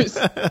force.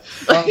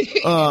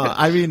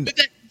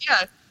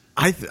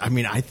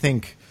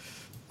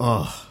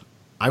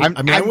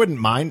 I wouldn't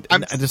mind.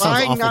 I'm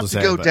trying not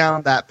to go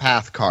down that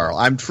path, Carl.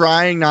 I'm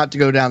trying not to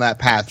go down that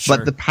path,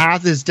 but the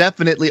path is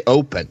definitely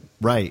open.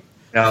 Right.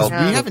 We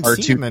haven't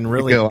seen him in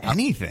really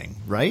anything,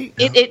 right?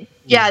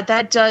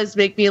 That does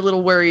make me a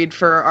little worried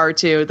for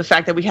R2. The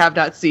fact that we have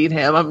not seen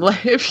him. I'm like,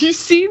 have you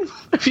seen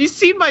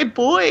my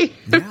boy?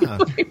 Yeah.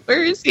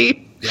 Where is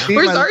he? Yeah.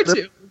 Where's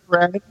R2?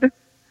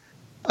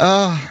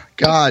 Oh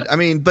God! I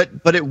mean,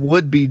 but it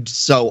would be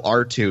so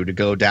R2 to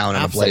go down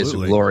in a blaze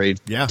of glory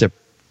to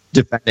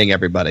defending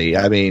everybody.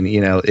 I mean,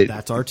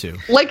 that's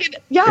R2. like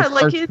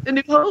A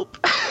New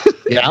Hope.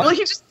 Yeah. Well,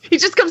 he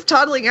just comes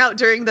toddling out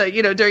during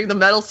the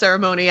medal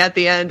ceremony at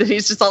the end, and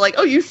he's just all like,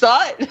 "Oh, you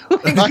saw it."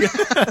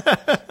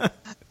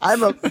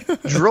 I'm a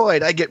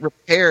droid. I get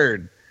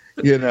repaired.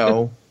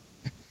 Yeah.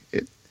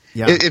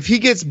 If he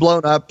gets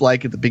blown up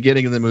like at the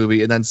beginning of the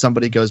movie, and then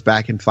somebody goes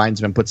back and finds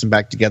him and puts him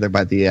back together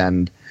by the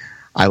end,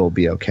 I will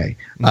be okay.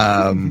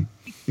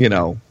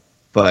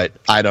 But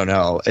I don't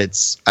know.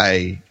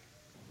 The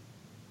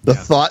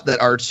thought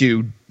that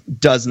R2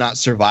 does not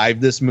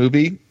survive this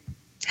movie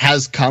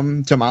has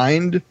come to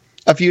mind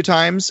a few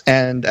times,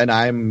 and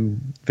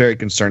I'm very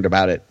concerned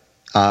about it.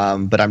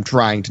 But I'm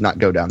trying to not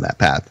go down that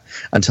path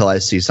until I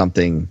see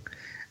something,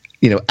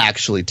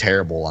 actually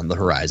terrible on the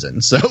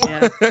horizon. So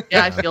yeah,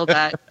 I feel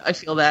that.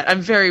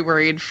 I'm very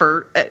worried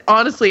for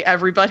honestly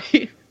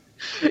everybody.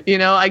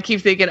 I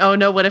keep thinking, oh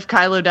no, what if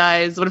Kylo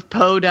dies? What if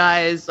Poe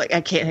dies? Like,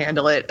 I can't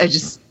handle it. I'm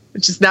just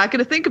not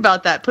going to think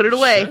about that. Put it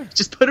away. Sure.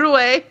 Just put it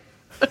away.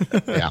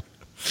 Yeah.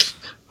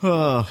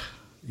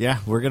 Yeah,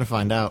 we're going to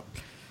find out.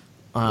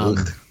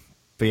 But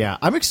yeah,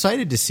 I'm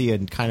excited to see a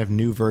kind of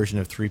new version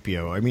of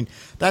 3PO. I mean,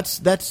 that's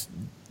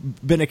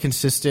been a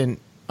consistent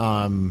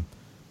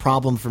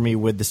problem for me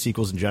with the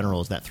sequels in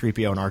general, is that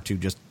 3PO and R2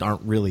 just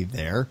aren't really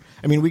there.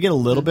 I mean, we get a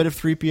little bit of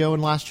 3PO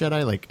in Last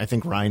Jedi. Like, I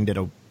think Ryan did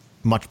a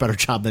much better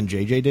job than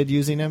JJ did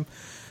using him.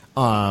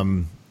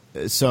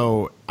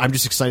 So I'm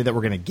just excited that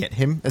we're going to get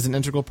him as an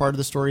integral part of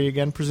the story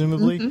again,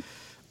 presumably.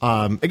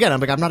 Again,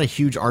 I'm not a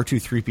huge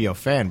R2 3PO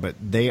fan, but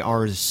they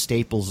are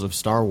staples of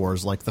Star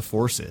Wars, like the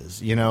Force is,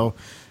 So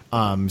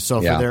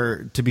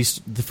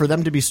for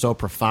them to be so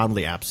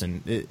profoundly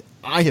absent,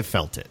 I have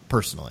felt it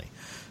personally.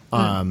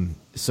 I'm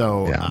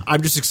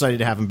just excited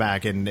to have him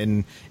back,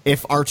 and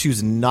if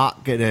R2's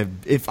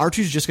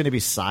just going to be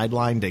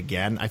sidelined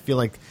again, I feel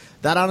like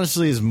that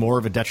honestly is more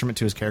of a detriment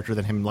to his character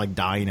than him like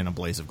dying in a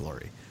blaze of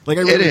glory. Like,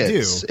 I really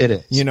do. It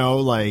is.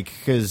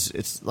 Because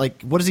it's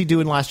like, what does he do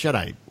in Last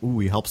Jedi? Ooh,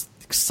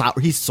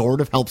 he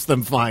sort of helps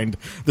them find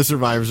the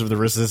survivors of the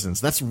Resistance.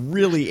 That's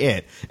really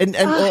it. And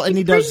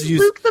he does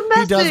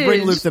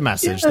bring Luke the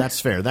message. Yeah. That's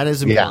fair. That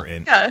is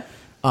important. Yeah.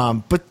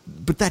 But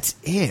that's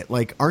it.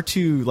 Like,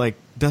 R2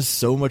 does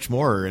so much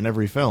more in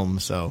every film.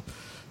 So,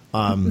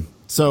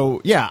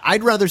 yeah,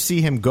 I'd rather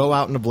see him go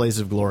out in a blaze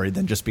of glory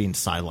than just being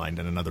sidelined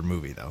in another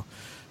movie, though.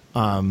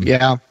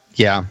 Yeah.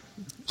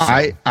 So.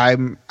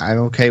 I'm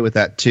okay with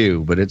that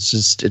too, but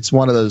it's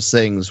one of those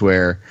things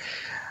where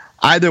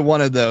either one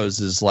of those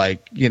is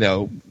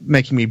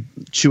making me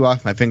chew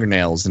off my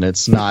fingernails, and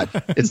it's not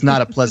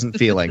a pleasant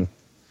feeling.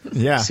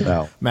 Yeah.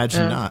 So,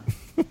 imagine not.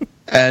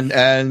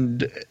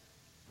 and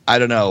I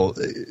don't know,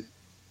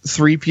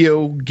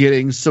 3PO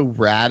getting so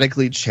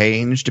radically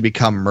changed to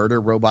become murder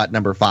robot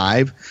number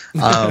 5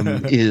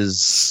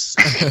 is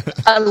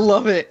I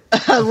love it.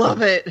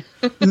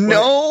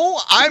 No,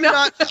 I'm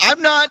not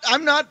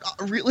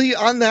really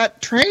on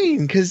that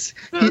train, because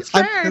I'm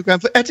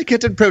programmed for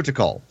etiquette and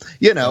protocol,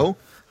 and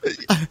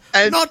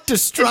not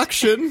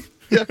destruction.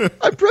 Yeah,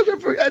 I'm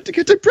programmed for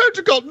etiquette and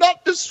protocol,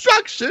 not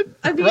destruction.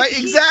 Right?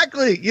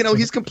 Exactly.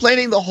 He's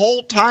complaining the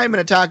whole time in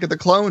Attack of the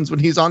Clones when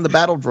he's on the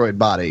battle droid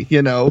body,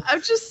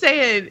 I'm just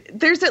saying,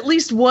 there's at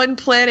least one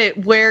planet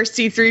where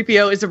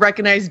C-3PO is a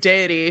recognized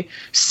deity.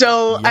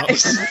 So yep.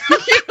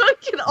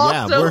 can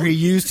also where he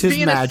used his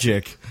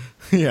magic.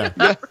 Yeah.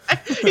 Right.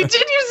 He did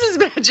use his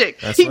magic.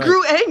 He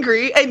grew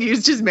angry and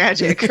used his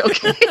magic.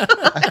 Okay.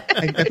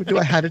 I knew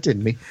I had it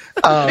in me.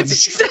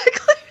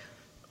 Exactly.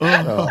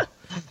 Oh.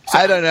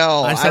 I don't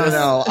know.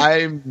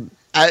 I'm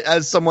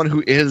as someone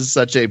who is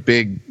such a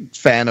big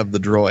fan of the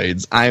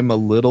droids, I'm a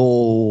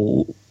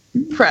little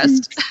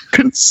pressed,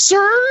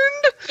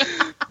 concerned,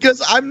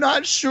 because I'm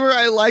not sure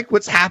I like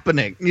what's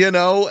happening.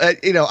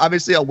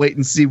 Obviously I'll wait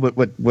and see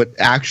what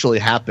actually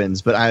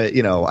happens, but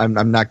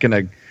I'm not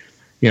gonna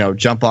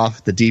jump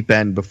off the deep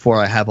end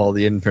before I have all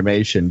the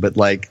information. But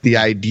the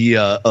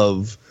idea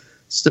of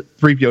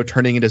 3PO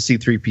turning into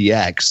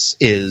C-3PX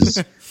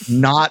is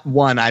not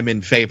one I'm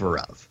in favor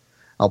of.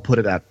 I'll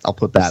put that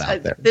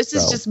out there. This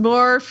is just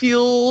more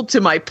fuel to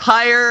my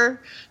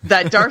pyre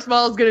that Darth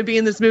Maul is going to be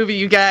in this movie,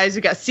 you guys.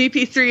 We got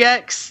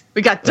CP3X.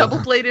 We got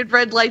double-bladed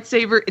red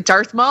lightsaber.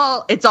 Darth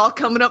Maul. It's all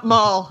coming up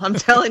Maul. I'm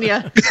telling you.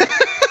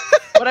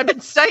 What I've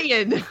been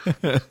saying.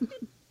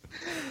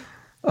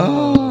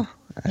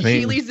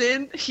 Healy's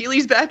in.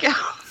 Healy's back out.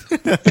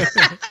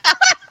 It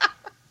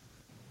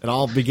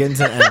all begins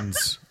and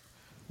ends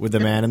with the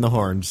man in the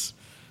horns.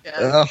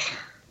 Yeah.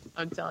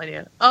 I'm telling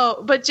you.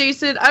 Oh, but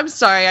Jason, I'm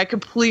sorry, I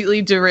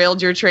completely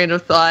derailed your train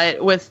of thought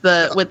with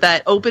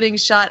that opening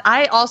shot.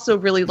 I also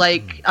really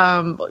like.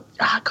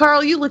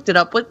 Carl, you looked it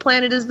up. What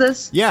planet is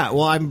this? Yeah,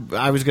 well,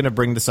 I was going to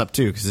bring this up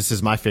too, because this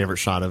is my favorite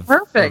shot of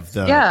perfect.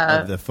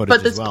 Of the footage.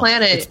 But this as well.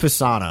 planet, it's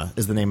Paasana,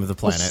 is the name of the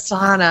planet.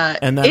 Paasana,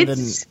 and then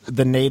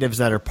the natives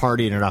that are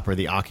partying it up are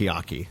the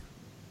Aki-Aki.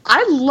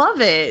 I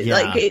love it. Yeah.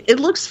 Like it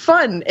looks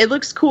fun. It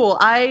looks cool.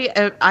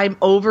 I'm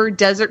over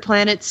desert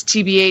planets.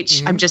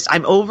 TBH. Mm-hmm.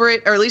 I'm over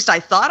it, or at least I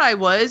thought I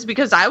was,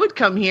 because I would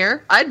come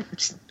here.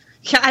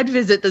 Yeah, I'd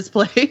visit this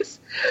place.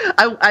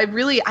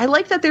 I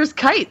like that there's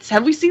kites.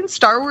 Have we seen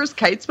Star Wars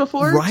kites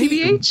before, Right?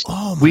 TBH?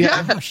 Oh my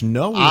gosh,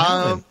 no, we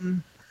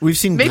haven't. We've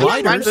seen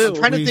gliders. I'm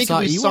trying to think if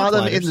we saw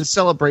them in the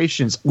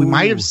celebrations. We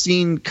might have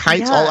seen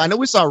kites. Yeah. I know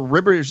we saw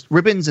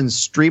ribbons and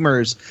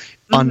streamers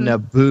on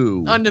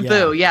Naboo. On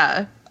Naboo,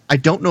 yeah. I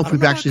don't know if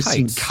we've know actually about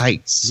seen kites.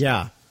 kites.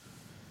 Yeah.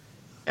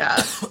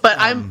 Yeah, but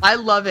I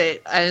love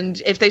it.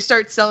 And if they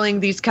start selling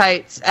these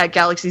kites at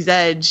Galaxy's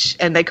Edge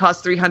and they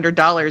cost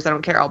 $300, I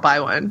don't care. I'll buy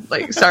one.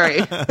 Like,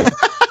 sorry.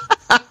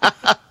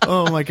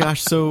 Oh my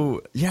gosh.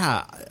 So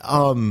yeah.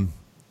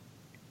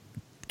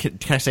 Can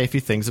I say a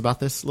few things about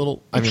this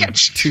little?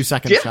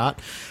 2-second shot.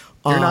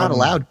 You're not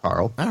allowed,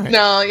 Carl. All right.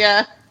 No,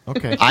 yeah.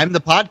 Okay. I'm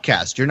the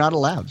podcast. You're not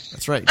allowed.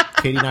 That's right.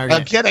 Katie and I are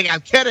I'm kidding.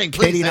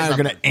 Please Katie and say I are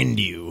going something. to end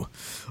you.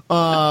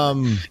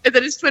 And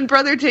then his twin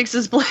brother takes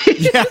his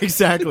place. Yeah,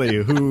 exactly.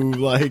 Who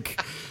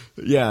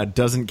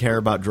doesn't care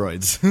about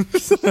droids.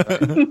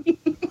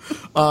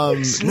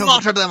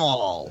 Slaughter them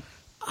all.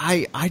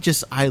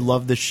 I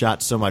love this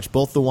shot so much.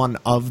 Both the one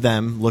of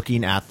them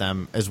looking at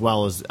them, as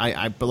well as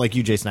but like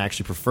you, Jason, I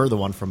actually prefer the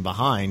one from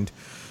behind.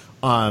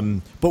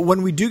 But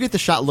when we do get the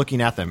shot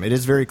looking at them, it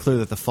is very clear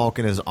that the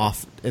Falcon is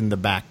off in the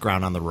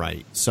background on the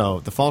right.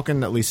 So the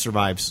Falcon at least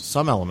survives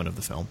some element of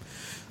the film.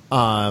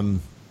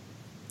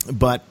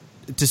 But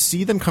to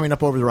see them coming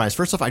up over the rise,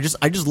 first off, I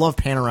just love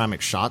panoramic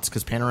shots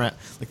because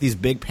like these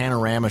big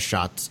panorama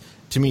shots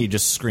to me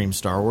just scream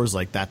Star Wars.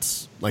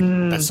 That's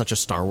such a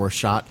Star Wars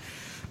shot.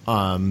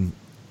 But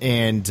you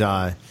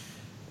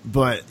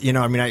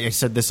know, I mean, I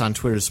said this on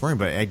Twitter this morning,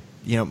 but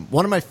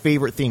one of my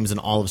favorite themes in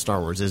all of Star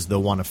Wars is the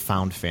one of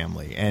found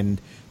family. And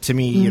to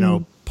me, you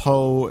know,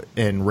 Poe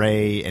and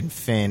Rey and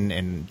Finn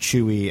and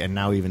Chewie and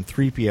now even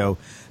 3PO,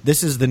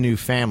 this is the new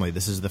family.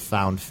 This is the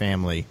found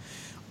family.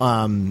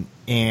 And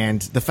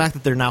the fact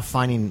that they're now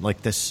finding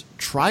like this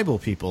tribal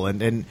people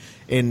and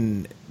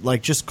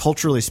like just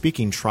culturally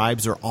speaking,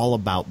 tribes are all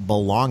about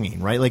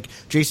belonging, right? Like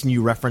Jason,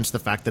 you referenced the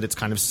fact that it's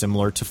kind of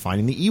similar to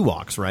finding the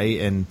Ewoks,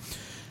 right? And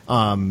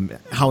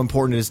how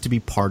important it is to be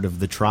part of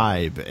the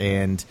tribe.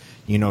 And,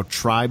 you know,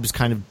 tribes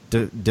kind of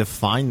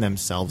define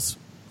themselves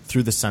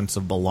through the sense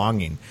of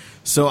belonging.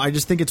 So I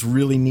just think it's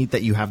really neat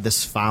that you have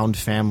this found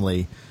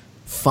family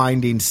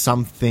finding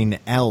something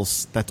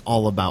else that's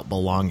all about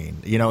belonging.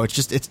 You know, it's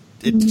just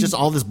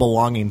all this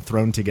belonging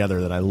thrown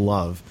together that I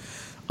love.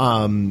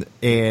 And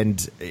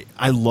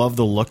I love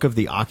the look of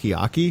the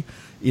Aki-Aki,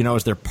 you know,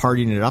 as they're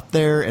partying it up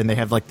there, and they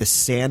have like the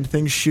sand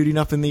things shooting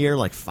up in the air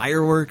like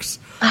fireworks.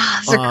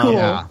 Those are cool.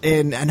 Yeah.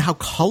 And how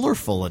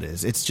colorful it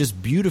is. It's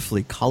just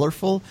beautifully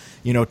colorful,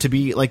 you know, to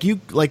be like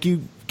you,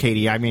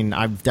 Katie. I mean,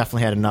 I've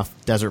definitely had enough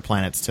desert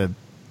planets to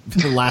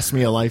last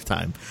me a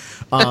lifetime.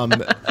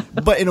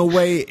 But in a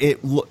way,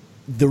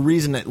 the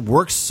reason it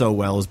works so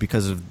well is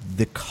because of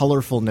the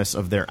colorfulness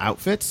of their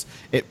outfits.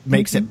 It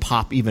makes it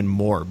pop even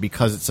more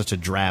because it's such a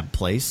drab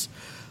place.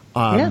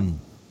 And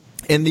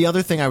the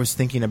other thing I was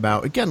thinking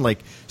about, again, like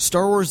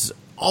Star Wars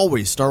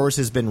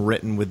has been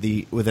written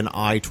with an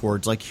eye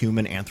towards like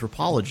human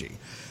anthropology.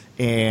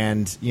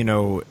 And, you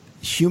know,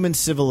 human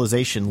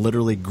civilization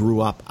literally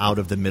grew up out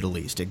of the Middle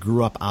East. It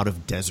grew up out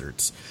of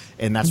deserts,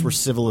 and that's where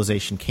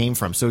civilization came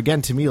from. So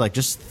again, to me, like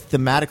just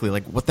thematically,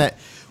 like what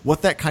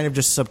that kind of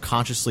just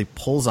subconsciously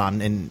pulls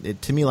on,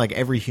 and to me, like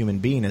every human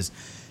being is,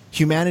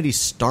 humanity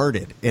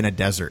started in a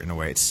desert in a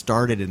way. It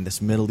started in this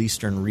Middle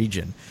Eastern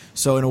region.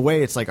 So in a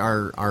way, it's like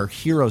our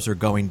heroes are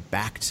going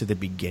back to the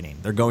beginning.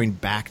 They're going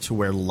back to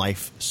where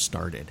life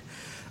started.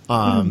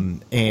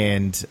 And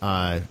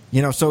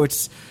you know, so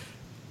it's,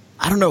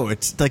 I don't know.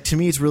 It's like, to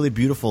me, it's really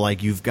beautiful.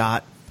 Like you've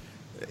got,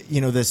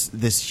 you know,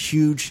 this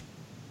huge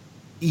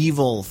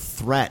evil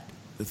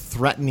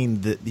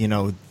threatening the, you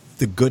know,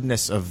 the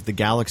goodness of the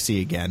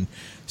galaxy again.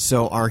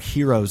 So our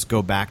heroes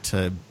go back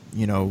to,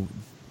 you know,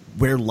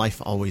 where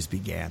life always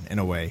began in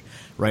a way,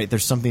 right?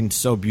 There's something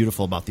so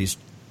beautiful about these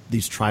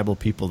tribal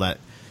people that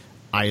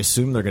I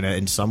assume they're going to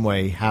in some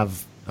way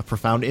have a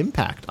profound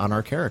impact on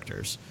our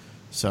characters.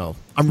 So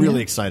I'm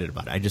really excited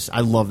about it.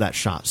 I love that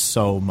shot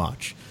so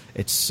much.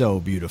 It's so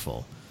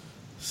beautiful.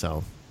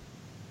 So,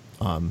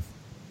 and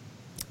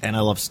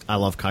I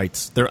love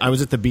kites. I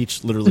was at the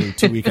beach literally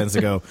 2 weekends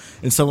ago,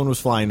 and someone was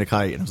flying a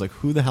kite, and I was like,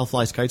 "Who the hell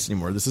flies kites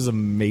anymore? This is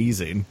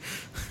amazing."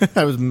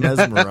 I was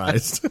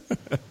mesmerized.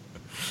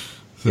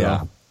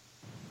 So,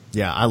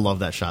 yeah, I love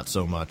that shot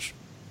so much.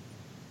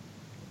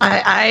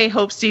 I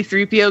hope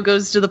C-3PO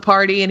goes to the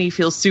party and he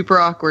feels super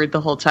awkward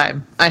the whole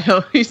time. I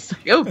hope he's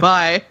like, "Oh,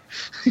 bye."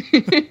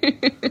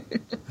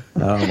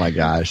 Oh my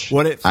gosh!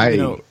 What if you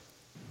know?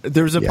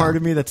 There's a part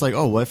of me that's like,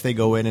 oh, what if they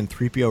go in and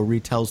 3PO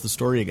retells the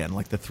story again,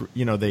 like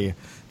the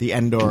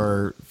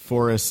Endor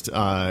forest,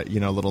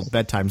 little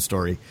bedtime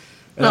story.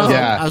 And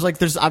I was like,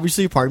 there's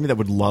obviously a part of me that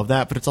would love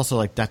that, but it's also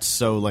like that's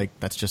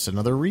just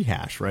another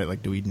rehash, right?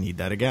 Like, do we need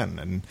that again?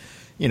 And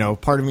you know,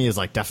 part of me is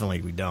like,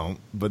 definitely we don't.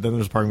 But then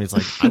there's part of me that's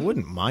like, I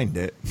wouldn't mind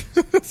it.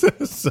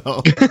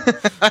 So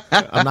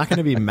I'm not going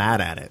to be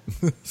mad at it.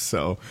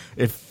 So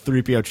if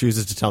 3PO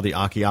chooses to tell the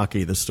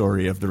Aki-Aki the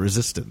story of the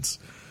Resistance,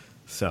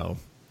 so.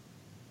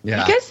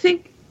 Yeah. You guys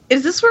think,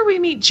 is this where we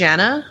meet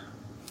Janna?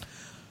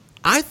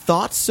 I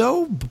thought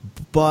so,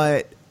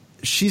 but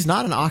she's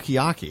not an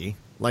Aki-Aki.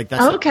 Like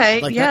that's okay,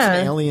 that's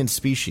an alien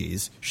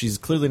species. She's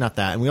clearly not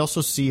that. And we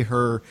also see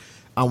her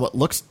on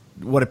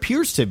what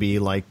appears to be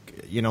like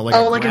a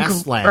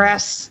grassland.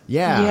 Grass.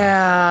 Yeah.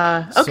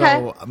 Yeah.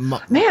 Okay. So,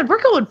 man,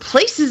 we're going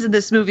places in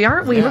this movie,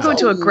 aren't we? Yeah. We're going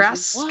to a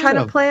grass kind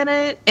of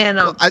planet and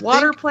a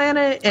water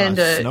planet and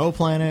a snow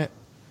planet,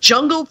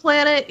 jungle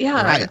planet.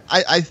 Yeah.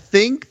 I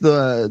think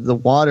the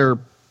water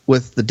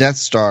with the Death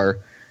Star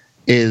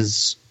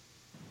is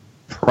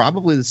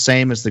probably the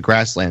same as the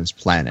Grasslands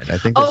planet. I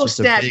think it's just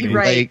a big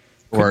lake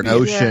or an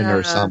ocean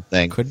or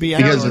something. Could be,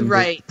 because in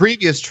the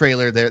previous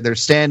trailer they're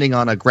standing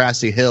on a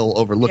grassy hill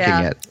overlooking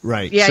it.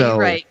 Right. Yeah, so,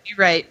 you're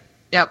right.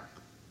 Yep.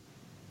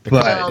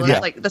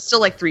 But that's still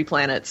like 3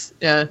 planets.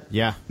 Yeah.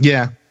 Yeah.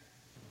 Yeah.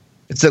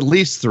 It's at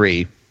least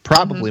 3,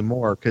 probably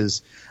more,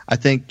 because I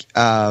think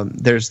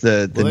there's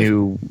the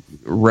new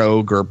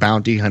rogue or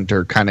bounty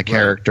hunter kind of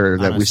character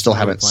that we still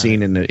haven't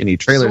seen in any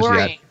trailers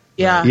yet.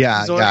 Yeah.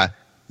 Yeah.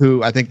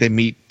 Who I think they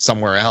meet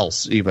somewhere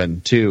else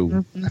even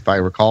too, if I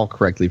recall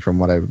correctly from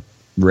what I've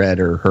read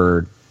or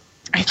heard.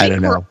 I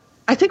don't know.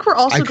 I think we're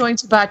also going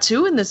to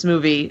Batuu in this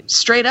movie,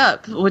 straight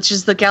up, which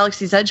is the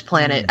Galaxy's Edge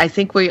planet. I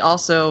think we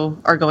also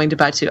are going to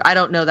Batuu. I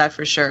don't know that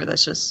for sure.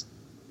 That's just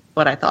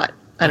what I thought.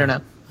 I don't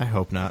know. I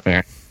hope not.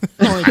 Fair.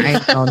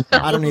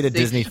 I don't need a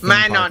Disney theme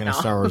park in a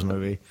Star Wars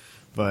movie.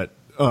 But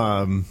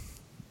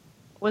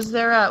was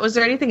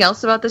there anything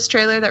else about this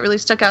trailer that really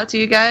stuck out to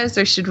you guys,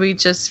 or should we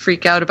just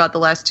freak out about the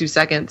last 2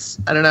 seconds?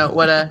 I don't know.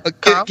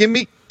 What Carl?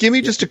 Give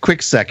me just a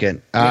quick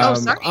second.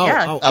 Sorry.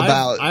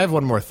 I have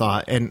one more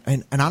thought,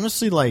 and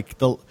honestly, like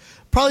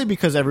probably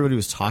because everybody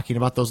was talking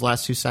about those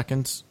last 2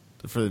 seconds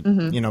for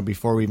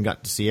before we even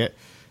got to see it.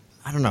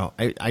 I don't know.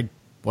 I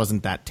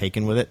wasn't that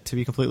taken with it, to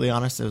be completely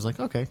honest. It was like,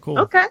 okay, cool.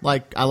 Okay.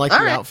 Like I like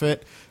the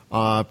outfit.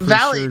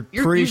 Valid.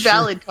 You're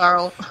valid,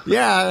 Carl.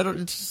 Yeah,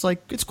 it's just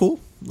like it's cool.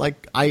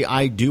 Like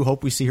I do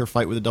hope we see her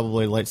fight with a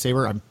double-bladed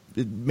lightsaber.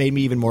 It made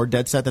me even more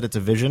dead set that it's a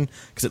vision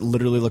because it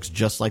literally looks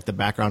just like the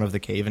background of the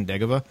cave in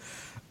Dagobah.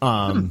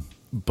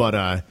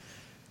 But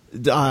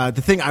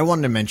the thing I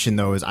wanted to mention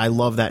though is I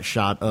love that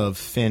shot of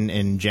Finn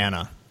and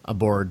Janna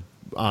aboard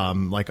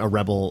like a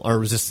rebel or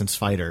resistance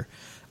fighter.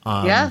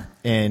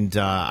 And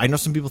I know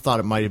some people thought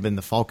it might have been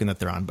the Falcon that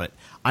they're on, but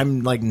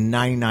I'm like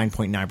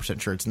 99.9%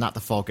 sure it's not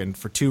the Falcon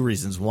for 2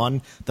 reasons.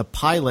 One, the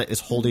pilot is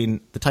holding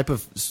the type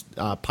of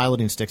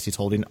piloting sticks he's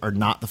holding are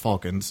not the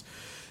Falcons.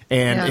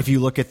 And if you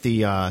look at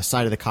the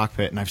side of the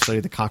cockpit, and I've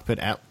studied the cockpit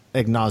ad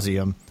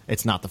nauseum,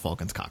 it's not the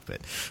Falcon's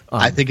cockpit.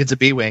 I think it's a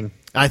B-Wing.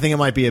 I think it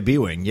might be a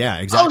B-Wing. Yeah,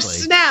 exactly. Oh,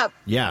 snap.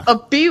 Yeah. A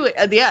B-Wing.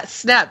 Yeah,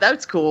 snap.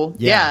 That's cool.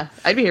 Yeah.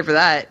 I'd be here for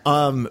that.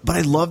 But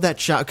I love that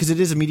shot because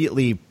it is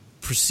immediately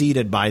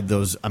preceded by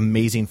those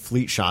amazing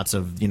fleet shots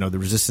of the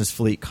Resistance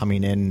fleet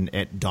coming in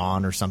at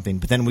dawn or something.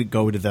 But then we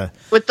go to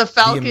with the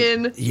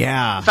Falcon.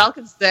 The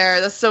Falcon's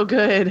there. That's so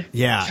good.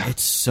 Yeah,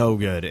 it's so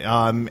good.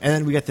 And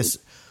then we get this,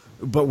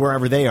 but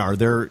wherever they are,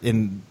 they're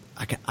in.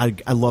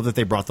 I love that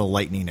they brought the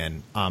Lightning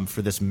in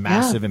for this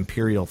massive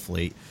Imperial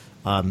fleet.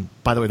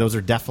 By the way, those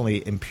are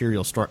definitely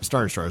Imperial Star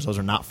Destroyers. Those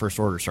are not First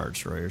Order Star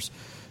Destroyers.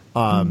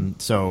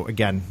 So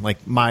again,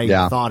 like my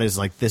thought is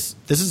like this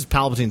is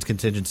Palpatine's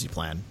contingency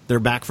plan. They're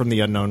back from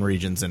the unknown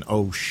regions and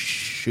oh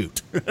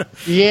shoot.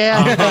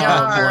 Yeah, they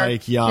are.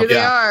 Like, Here they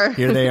are.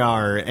 Here they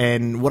are.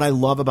 And what I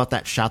love about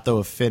that shot though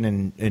of Finn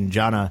and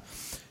Janna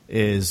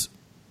is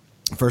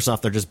first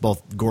off, they're just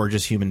both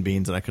gorgeous human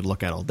beings that I could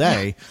look at all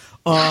day.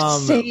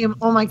 Same.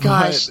 Oh my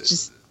gosh.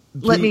 Just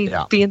let me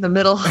be in the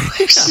middle.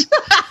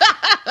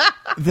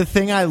 The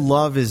thing I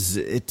love is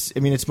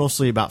it's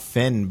mostly about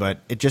Finn, but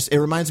it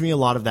reminds me a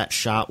lot of that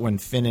shot when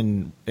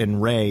Finn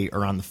and Rey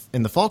are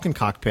in the Falcon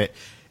cockpit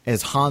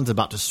as Han's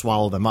about to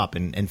swallow them up,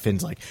 and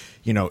Finn's like,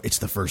 it's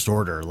the First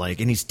Order, like,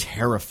 and he's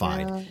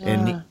terrified.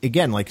 And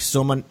again, like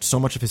so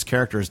much of his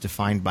character is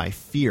defined by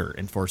fear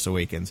in Force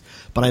Awakens.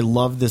 But I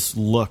love this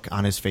look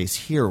on his face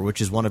here,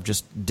 which is one of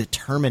just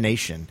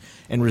determination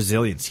and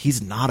resilience.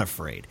 He's not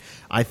afraid.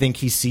 I think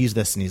he sees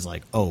this and he's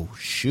like, oh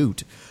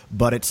shoot,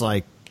 but it's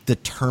like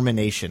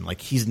determination,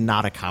 like he's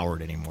not a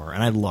coward anymore,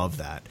 and I love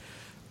that.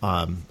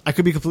 I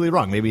could be completely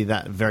wrong. Maybe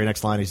that very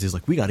next line is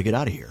like, we got to get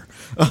out of here.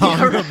 We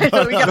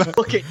got to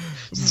book it.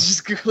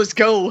 Let's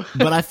go.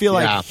 But I feel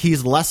like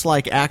he's less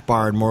like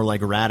Akbar and more like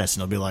Radis,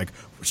 and he'll be like,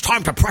 it's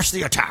time to press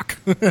the attack.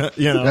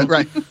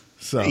 Right.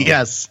 So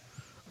yes.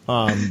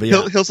 But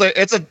yeah. he'll say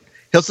it's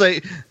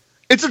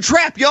a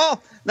trap,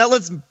 y'all. Now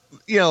let's.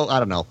 I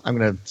don't know. I'm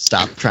going to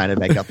stop trying to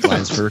make up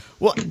lines for.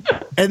 Well,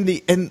 and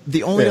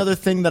the only other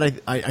thing that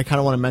I kind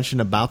of want to mention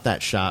about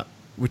that shot,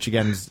 which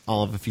again is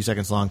all of a few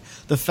seconds long,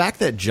 the fact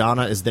that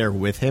Janna is there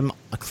with him,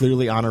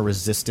 clearly on a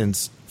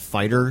Resistance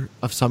fighter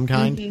of some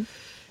kind,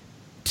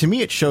 to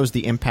me it shows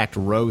the impact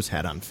Rose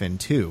had on Finn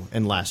too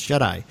in Last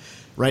Jedi,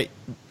 right?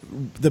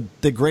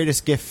 The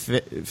greatest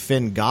gift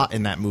Finn got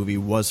in that movie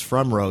was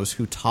from Rose,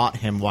 who taught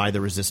him why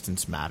the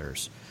Resistance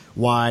matters.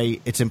 Why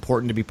it's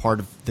important to be part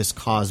of this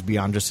cause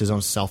beyond just his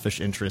own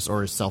selfish interests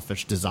or his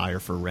selfish desire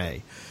for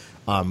Rey.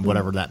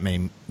 whatever that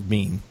may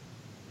mean.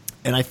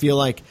 And I feel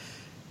like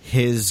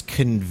his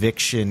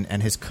conviction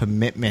and his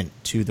commitment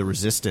to the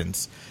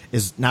Resistance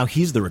is now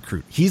he's the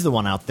recruit. He's the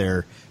one out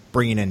there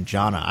bringing in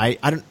Jannah. I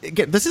don't.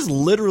 Again, this is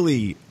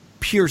literally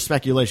pure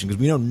speculation because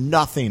we know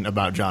nothing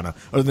about Jannah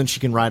other than she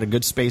can ride a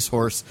good space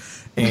horse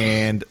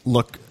and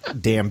look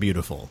damn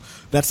beautiful.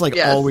 That's like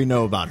all we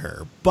know about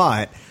her.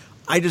 But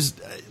I just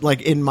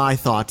like in my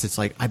thoughts, it's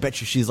like I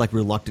bet you she's like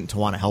reluctant to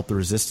want to help the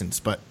Resistance,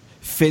 but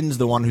Finn's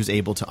the one who's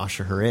able to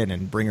usher her in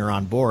and bring her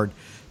on board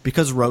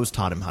because Rose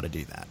taught him how to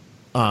do that.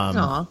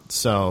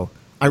 So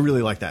I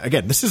really like that.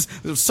 Again, this is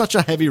such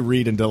a heavy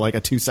read into like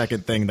a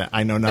 2-second thing that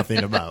I know nothing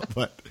about,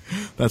 but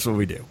that's what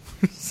we do.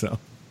 So,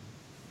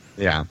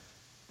 yeah.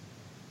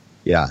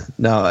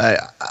 No,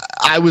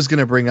 I was going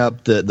to bring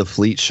up the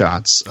fleet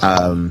shots.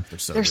 They're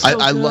so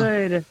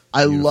good.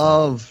 I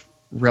love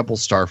Rebel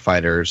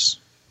starfighters.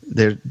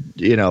 They're,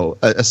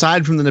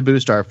 aside from the Naboo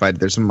starfighter,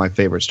 they're some of my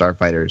favorite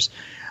starfighters.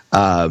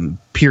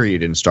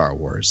 Period in Star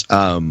Wars.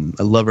 I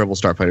love Rebel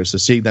starfighters. So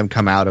seeing them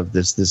come out of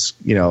this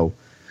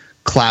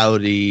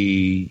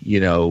cloudy,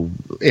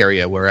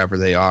 area wherever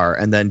they are,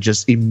 and then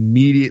just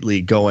immediately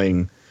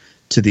going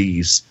to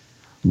these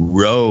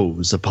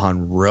rows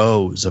upon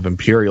rows of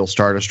Imperial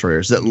Star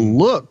Destroyers that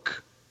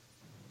look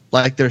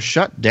like they're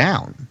shut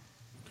down.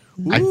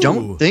 Ooh. I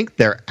don't think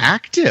they're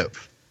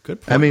active. Good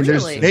point. I mean,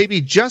 there's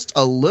maybe just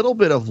a little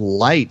bit of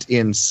light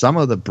in some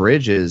of the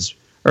bridges,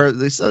 or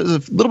there's a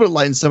little bit of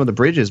light in some of the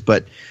bridges,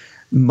 but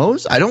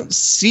I don't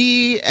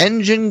see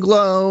engine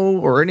glow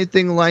or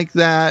anything like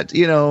that.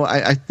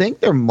 I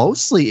think they're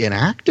mostly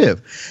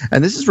inactive.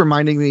 And this is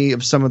reminding me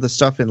of some of the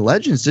stuff in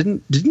Legends.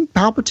 Didn't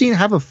Palpatine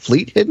have a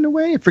fleet hidden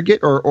away? I forget,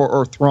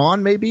 or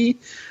Thrawn maybe?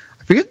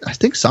 I forget. I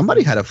think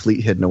somebody had a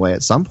fleet hidden away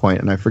at some point,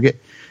 and I forget.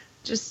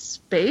 Just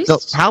space? So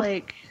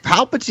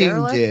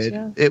Palpatine did.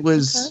 Yeah. It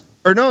was, okay.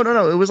 Or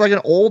no. It was like an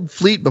old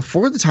fleet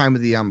before the time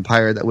of the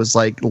Empire that was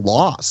like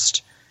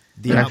lost.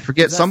 And I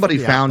forget, somebody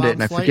found it,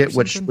 and I forget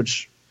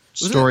which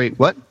story.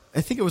 What?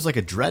 I think it was like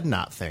a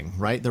dreadnought thing,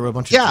 right? There were a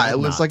bunch of dreadnoughts. It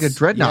was like a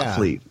dreadnought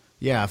fleet.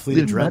 Yeah, a fleet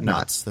of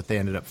dreadnoughts that they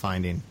ended up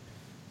finding.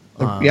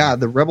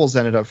 The rebels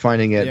ended up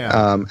finding it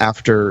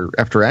after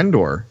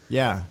Endor.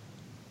 Yeah.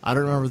 I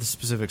don't remember the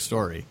specific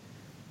story.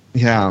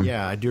 Yeah.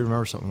 Yeah, I do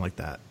remember something like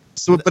that.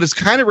 So, but it's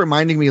kind of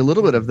reminding me a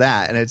little bit of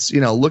that, and it's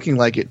looking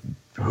like it.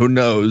 Who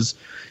knows?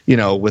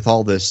 With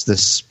all this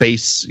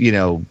space,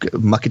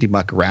 muckety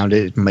muck around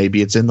it,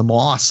 maybe it's in the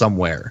maw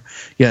somewhere.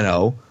 I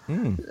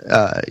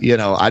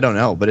don't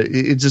know, but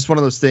it's just one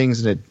of those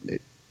things, and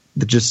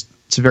it's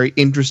a very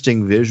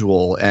interesting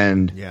visual,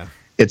 and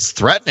it's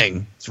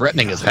threatening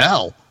as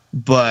hell.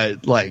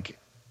 But like,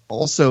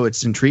 also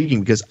it's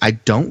intriguing because I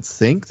don't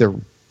think they're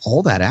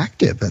all that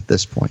active at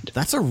this point.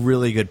 That's a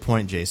really good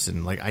point,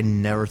 Jason. Like, I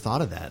never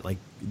thought of that. Like,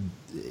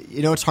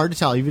 it's hard to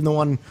tell. Even the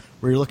one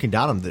where you're looking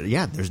down on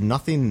them, there's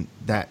nothing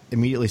that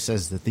immediately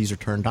says that these are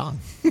turned on.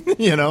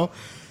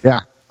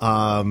 Yeah.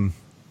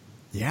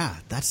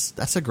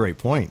 That's a great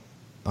point.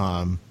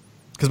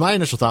 Because my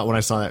initial thought when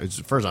I saw that,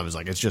 first I was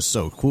like, it's just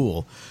so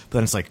cool. But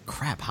then it's like,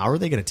 crap, how are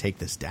they going to take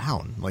this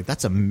down? Like,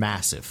 that's a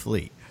massive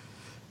fleet.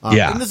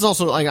 And this is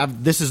also like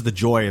this is the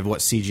joy of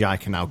what CGI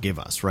can now give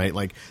us, right?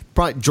 Like,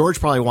 George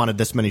probably wanted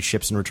this many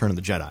ships in Return of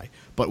the Jedi,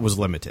 but was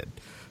limited.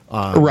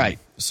 Right.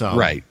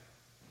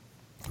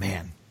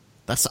 Man,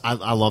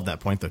 I love that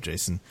point though,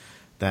 Jason.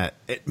 That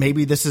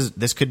maybe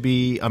this could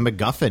be a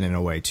MacGuffin in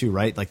a way too,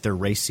 right? Like they're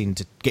racing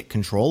to get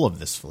control of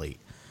this fleet.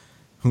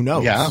 Who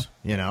knows? Yeah.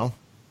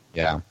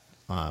 Yeah.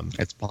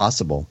 It's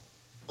possible.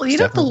 Well,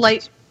 the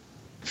light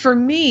for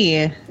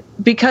me,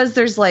 because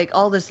there's like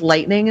all this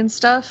lightning and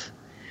stuff.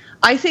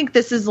 I think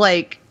this is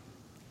like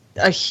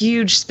a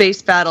huge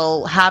space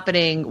battle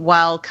happening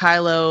while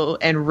Kylo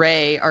and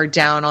Rey are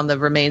down on the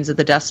remains of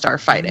the Death Star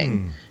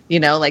fighting.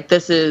 Like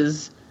this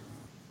is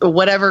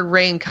whatever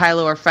Rey and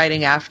Kylo are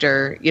fighting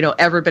after,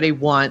 everybody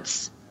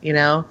wants,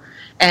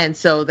 and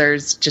so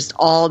there's just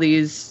all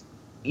these,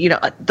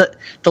 the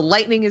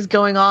lightning is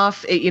going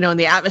off, in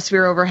the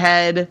atmosphere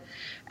overhead,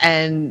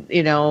 and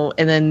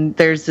and then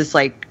there's this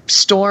like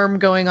storm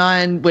going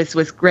on with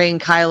Rey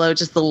and Kylo,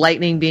 just the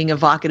lightning being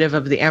evocative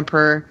of the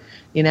Emperor.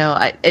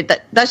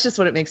 That's just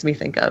what it makes me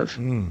think of.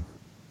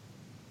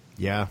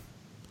 Yeah.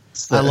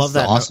 I love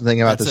that. The awesome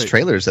thing about this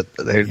trailer is that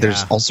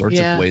there's all sorts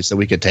of ways that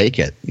we could take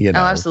it. Oh,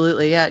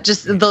 absolutely, yeah.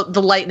 Just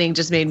the lightning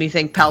just made me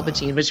think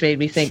Palpatine, which made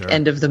me think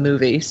end of the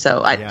movie.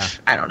 So I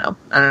don't know.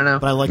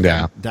 But I like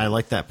that. I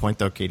like that point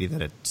though, Katie.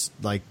 That it's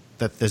like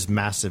that this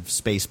massive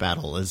space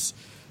battle is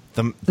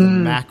the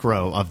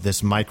macro of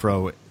this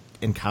micro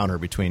encounter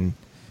between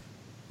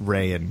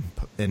Rey and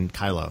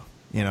Kylo.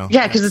 Yeah,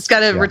 because it's got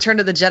to Return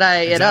to the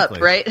Jedi it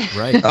up, right?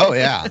 Right. Oh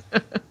yeah,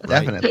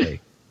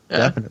 definitely.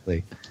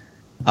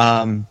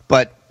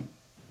 But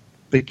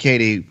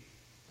Katie,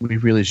 we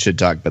really should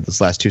talk about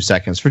this last 2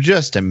 seconds for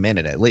just a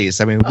minute at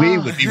least. I mean, we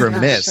would be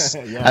remiss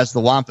as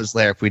the Wampus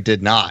Lair if we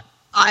did not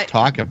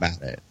talk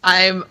about it.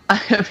 I'm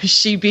a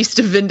she-beast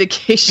of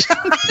vindication.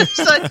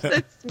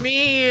 It's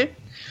me.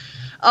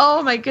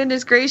 Oh my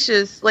goodness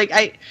gracious!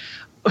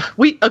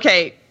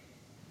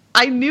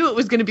 I knew it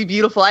was going to be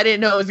beautiful. I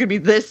didn't know it was going to be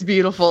this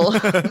beautiful.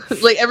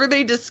 Like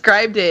everybody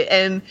described it,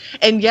 and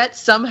yet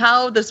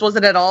somehow this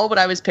wasn't at all what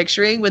I was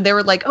picturing when they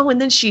were like, oh,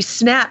 and then she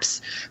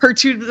snaps her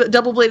two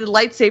double-bladed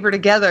lightsaber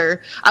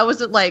together. I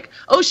wasn't like,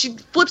 oh, she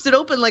flips it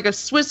open like a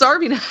Swiss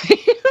Army knife.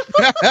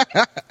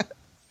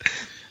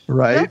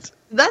 Right?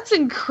 That's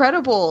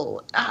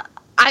incredible.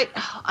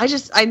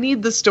 I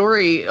need the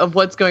story of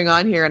what's going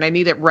on here, and I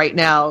need it right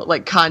now.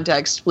 Like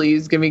context,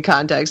 please give me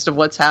context of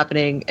what's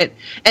happening,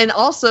 and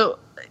also.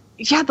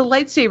 Yeah, the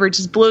lightsaber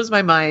just blows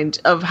my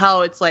mind of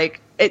how it's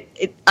like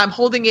I'm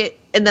holding it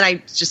and then I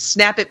just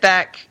snap it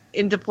back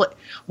into place.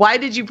 Why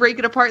did you break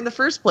it apart in the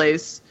first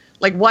place?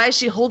 Like, why is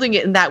she holding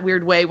it in that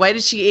weird way? Why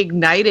did she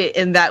ignite it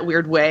in that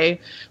weird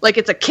way? Like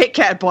it's a Kit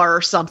Kat bar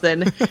or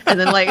something. And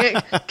then like, hey,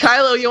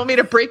 Kylo, you want me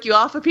to break you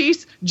off a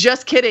piece?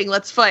 Just kidding.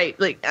 Let's fight.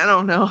 Like, I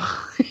don't know.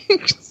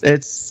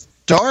 It's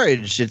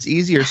storage. It's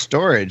easier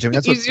storage. I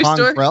mean, that's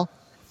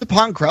what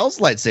Pon Krell's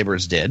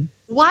lightsabers did.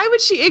 Why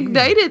would she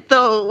ignite it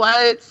though?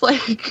 Why it's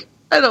like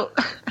I don't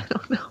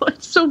know.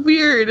 It's so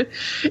weird.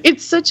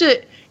 It's such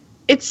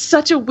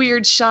a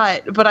weird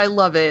shot, but I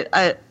love it.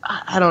 I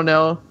don't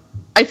know.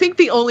 I think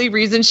the only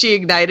reason she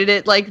ignited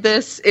it like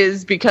this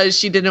is because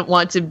she didn't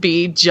want to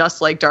be just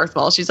like Darth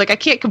Maul. She's like, I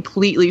can't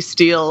completely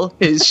steal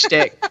his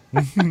shtick.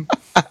 I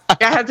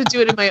have to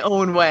do it in my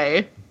own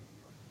way.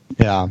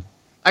 Yeah.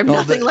 I'm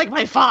nothing like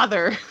my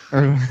father.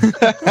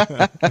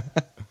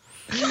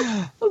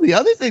 Well, the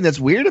other thing that's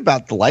weird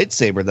about the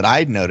lightsaber that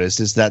I'd noticed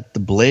is that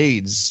the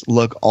blades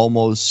look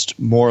almost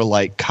more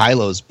like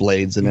Kylo's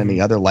blades than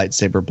any other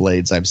lightsaber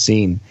blades I've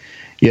seen.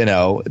 You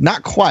know,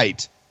 not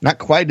quite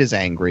as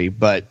angry,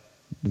 but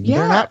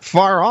they're not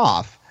far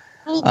off.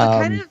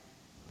 Well,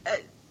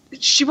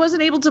 she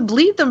wasn't able to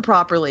bleed them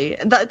properly,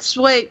 and that's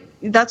what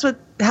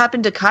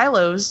happened to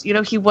Kylo's. You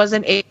know, he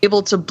wasn't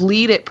able to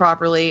bleed it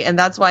properly, and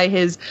that's why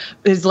his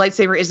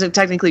lightsaber isn't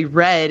technically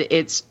red;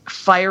 it's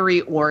fiery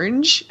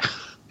orange.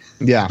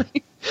 Yeah.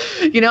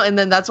 You know, and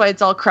then that's why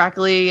it's all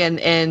crackly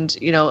and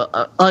you know,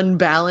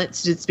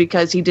 unbalanced. It's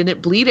because he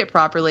didn't bleed it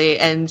properly,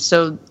 and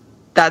so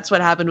that's what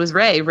happened with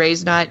Rey.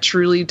 Rey's not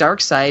truly dark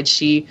side.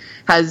 She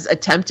has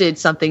attempted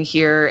something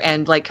here,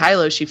 and like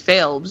Kylo, she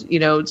failed. You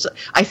know,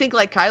 I think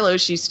like Kylo,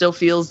 she still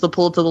feels the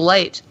pull to the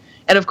light.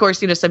 And of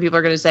course, you know, some people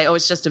are going to say, oh,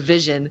 it's just a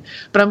vision.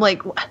 But I'm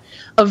like,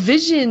 a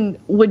vision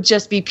would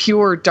just be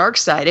pure dark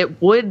side. It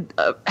would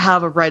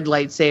have a red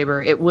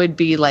lightsaber. It would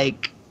be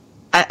like,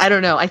 I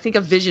don't know. I think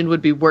a vision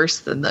would be worse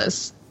than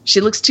this. She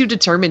looks too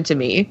determined to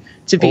me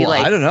to be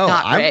like, I don't know.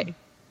 Not Rey.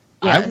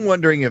 Yeah. I'm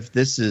wondering if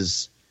this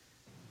is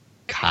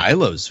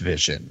Kylo's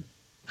vision.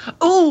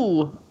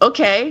 Oh,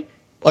 okay.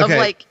 Of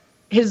like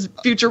his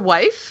future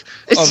wife?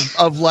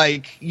 of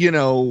like, you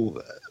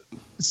know,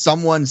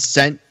 someone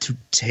sent to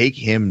take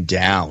him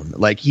down.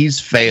 Like he's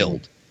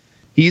failed.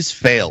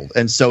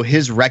 And so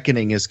his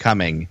reckoning is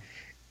coming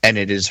and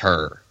it is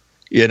her,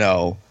 you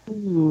know.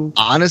 Ooh.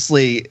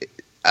 Honestly,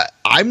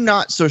 I'm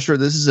not so sure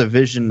this is a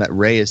vision that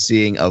Rey is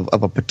seeing of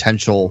a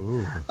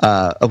potential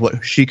of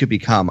what she could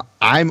become.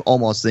 I'm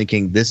almost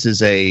thinking this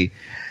is a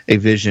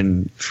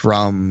vision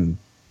from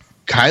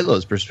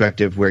Kylo's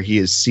perspective where he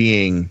is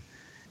seeing,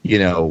 you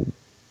know,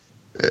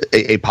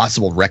 a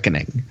possible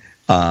reckoning,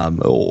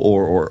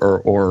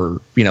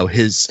 or you know,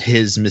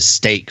 his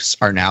mistakes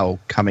are now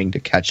coming to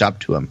catch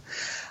up to him.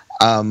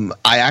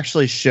 I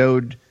actually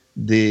showed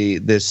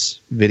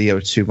this video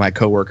to my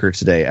coworker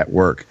today at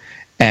work,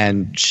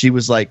 and she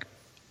was like,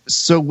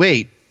 "So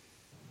wait,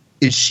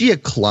 is she a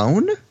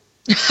clone?"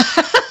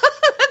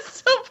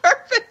 That's so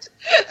perfect.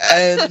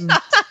 And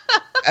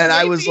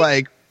I was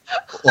like,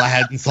 well, I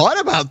hadn't thought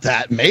about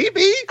that.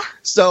 Maybe.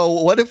 So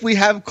what if we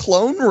have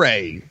Clone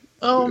Rey?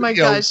 Oh my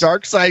gosh.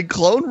 Dark side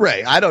Clone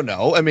Rey. I don't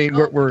know. I mean,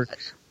 we're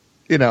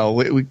you know,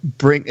 we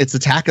bring it's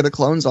Attack of the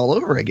Clones all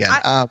over again.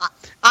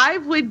 I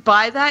would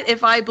buy that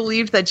if I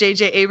believed that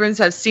J.J. Abrams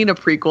has seen a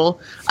prequel.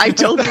 I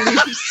don't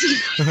believe he's seen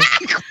a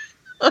prequel.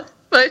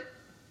 But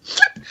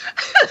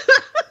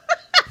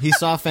he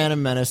saw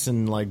Phantom Menace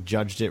and like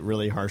judged it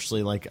really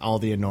harshly, like all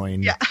the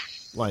annoying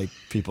like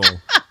people,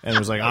 and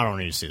was like, I don't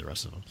need to see the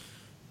rest of them.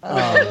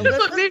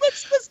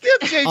 Let's give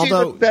JJ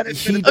although the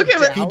benefit of the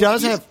doubt. he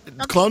does have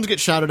clones get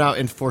shouted out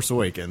in Force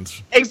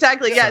Awakens.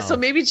 Exactly, yeah. So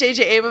maybe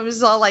J.J. Abrams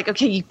is all like,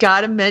 okay, you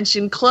got to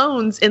mention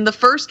clones in the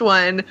first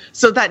one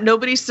so that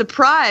nobody's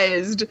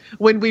surprised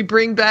when we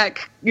bring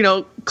back, you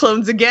know,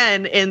 clones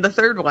again in the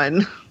third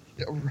one.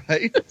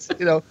 Right?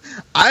 You know,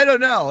 I don't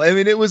know. I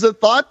mean, it was a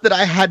thought that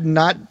I had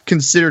not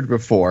considered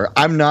before.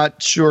 I'm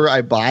not sure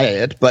I buy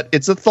it, but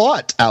it's a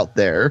thought out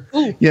there.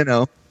 Ooh. You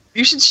know,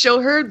 you should show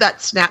her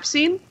that snap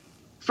scene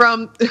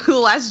from The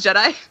Last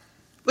Jedi.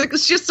 Like,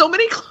 it's just so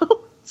many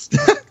clones.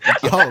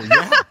 Oh,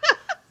 yeah.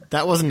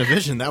 That wasn't a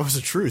vision. That was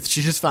a truth.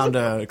 She just found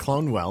a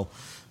clone well.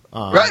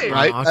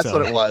 Right. That's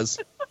what it was.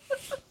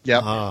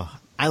 Yeah.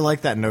 I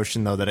like that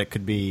notion, though, that it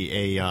could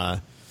be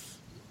a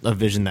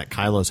vision that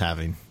Kylo's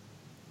having.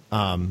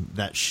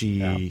 That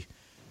she,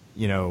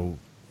 you know,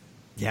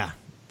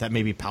 that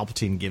maybe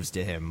Palpatine gives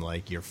to him,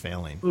 like, you're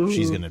failing. Ooh.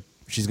 She's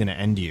gonna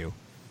end you.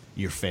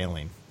 you're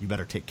failing. You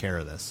better take care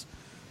of this.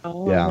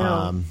 Oh, Yeah.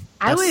 no.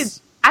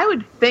 I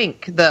would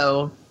think,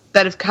 though,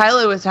 that if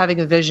Kylo was having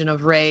a vision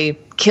of Rey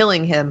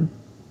killing him,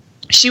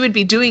 she would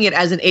be doing it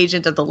as an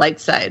agent of the light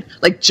side,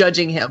 like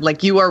judging him,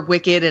 like, you are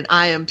wicked and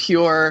I am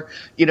pure,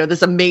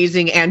 this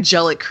amazing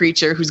angelic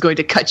creature who's going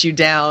to cut you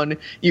down,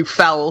 you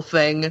foul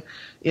thing.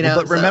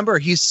 But remember,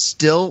 he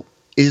still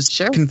is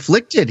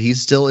conflicted. He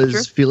still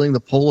is feeling the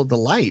pull of the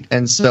light.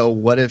 And so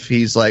what if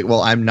he's like,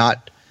 well, I'm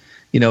not,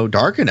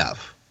 dark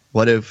enough?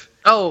 What if...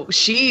 Oh,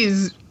 she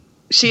has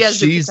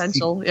the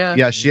potential.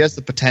 Yeah, she has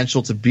the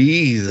potential to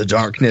be the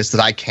darkness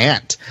that I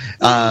can't.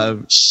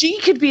 She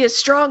could be as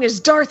strong as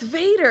Darth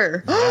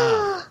Vader.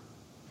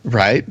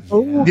 Right?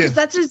 Oh, because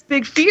that's his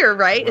big fear,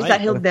 right? Is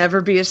that he'll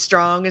never be as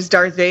strong as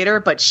Darth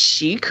Vader, but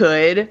she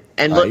could.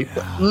 And look,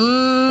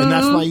 and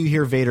that's why you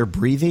hear Vader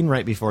breathing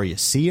right before you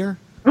see her.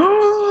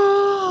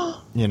 I'm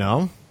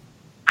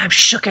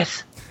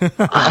shooketh.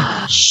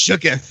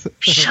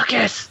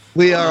 Shooketh.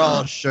 We are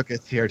all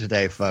shooketh here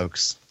today,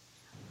 folks.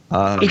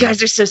 You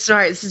guys are so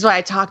smart. This is why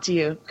I talk to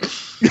you.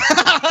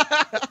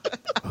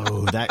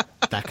 Oh, that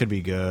could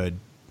be good.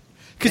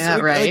 Yeah,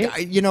 right.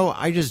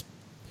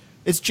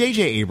 It's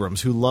J.J.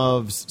 Abrams who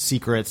loves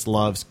secrets,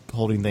 loves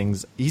holding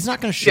things. He's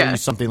not going to show you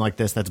something like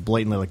this that's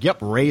blatantly like, "Yep,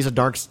 Rey's a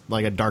dark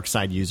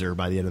side user"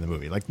 by the end of the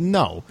movie. Like,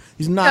 no,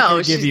 he's not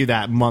going to give you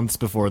that months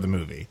before the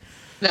movie.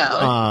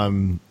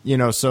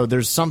 No, so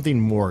there's something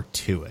more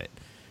to it.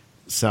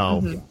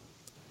 So,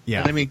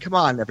 yeah. I mean, come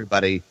on,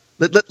 everybody.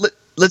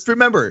 Let's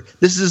remember,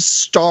 this is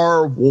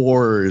Star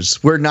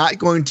Wars. We're not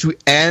going to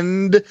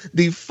end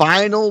the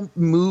final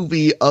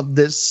movie of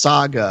this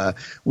saga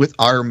with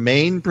our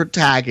main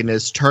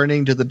protagonist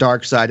turning to the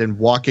dark side and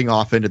walking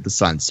off into the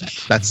sunset.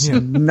 That's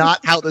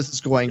not how this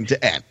is going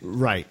to end.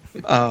 Right.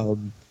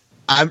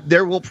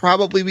 There will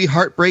probably be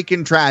heartbreak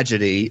and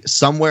tragedy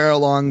somewhere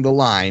along the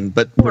line,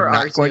 but we're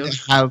not going to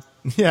have...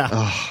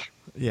 Yeah.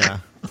 Yeah.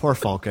 Poor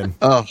Falcon.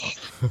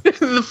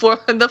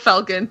 the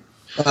Falcon.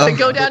 They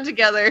go down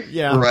together.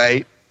 Yeah.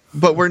 Right.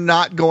 But we're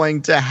not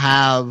going to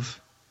have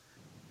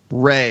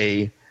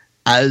Rey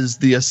as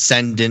the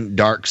ascendant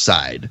dark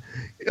side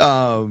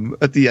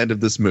at the end of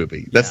this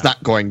movie. That's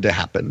not going to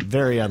happen.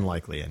 Very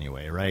unlikely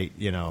anyway, right?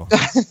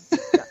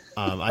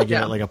 I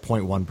give it like a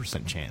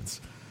 0.1%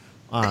 chance.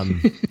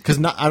 Because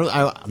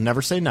I'll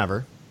never say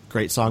never.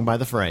 Great song by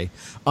The Fray.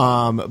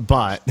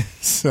 But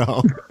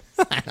so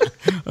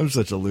I'm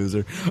such a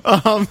loser.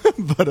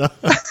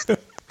 That's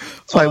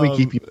why we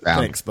keep you around.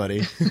 Thanks,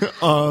 buddy.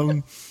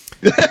 I'm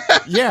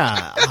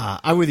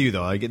with you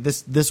though.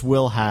 This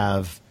will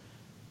have,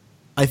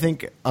 I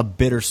think, a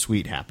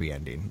bittersweet happy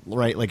ending,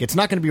 right? Like, it's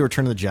not going to be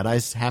Return of the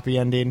Jedi's happy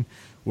ending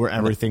where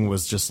everything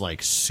was just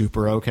like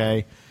super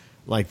okay.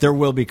 Like, there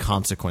will be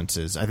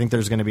consequences. I think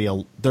there's going to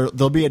be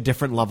there'll be a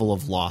different level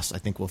of loss I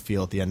think we'll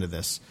feel at the end of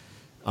this.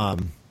 What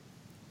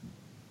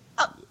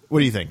do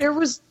you think? There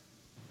was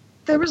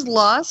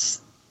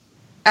loss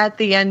at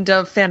the end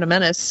of Phantom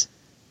Menace,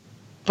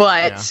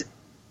 but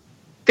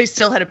they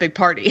still had a big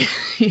party.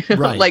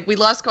 Right. Like, we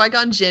lost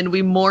Qui-Gon Jinn,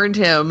 we mourned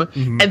him,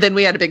 and then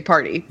we had a big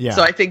party. Yeah.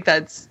 So I think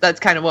that's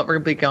kind of what we're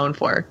going to be going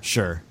for.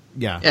 Sure.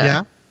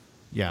 Yeah.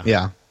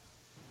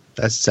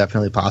 That's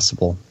definitely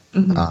possible.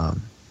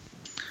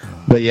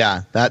 But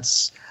yeah,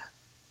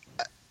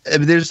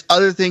 there's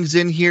other things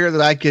in here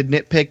that I could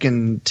nitpick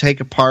and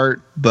take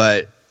apart,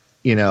 but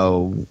I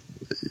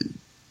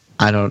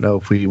don't know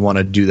if we want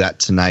to do that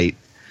tonight.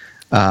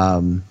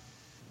 Nah,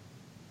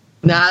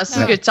 this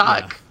is good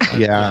talk.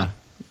 Yeah.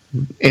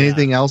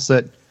 Anything else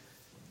that,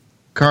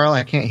 Carl?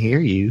 I can't hear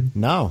you.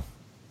 No,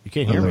 you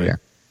can't hear me.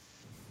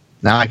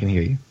 Now I can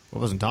hear you. I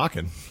wasn't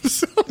talking.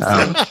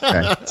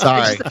 Okay.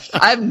 Sorry.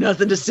 I have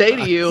nothing to say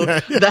to you.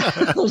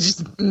 That'll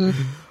just.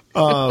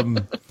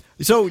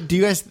 So, do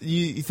you guys?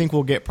 You think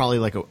we'll get probably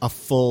like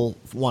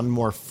one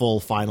more full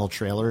final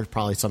trailer,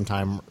 probably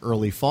sometime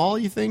early fall?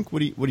 You think?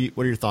 What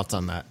are your thoughts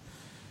on that?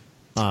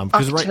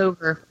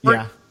 October.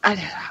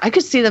 I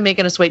could see them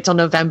making us wait till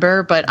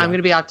November, but I'm going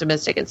to be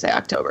optimistic and say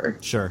October.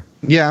 Sure.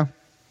 Yeah.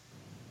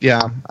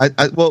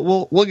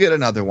 We'll get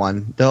another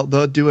one.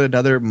 They'll do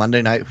another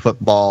Monday Night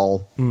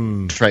Football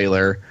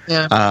trailer.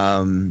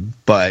 Yeah.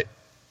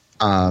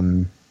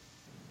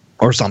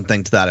 Or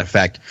something to that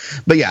effect.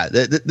 But yeah,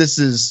 this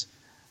is,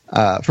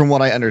 from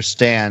what I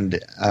understand,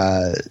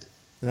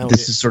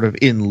 this is sort of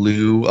in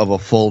lieu of a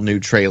full new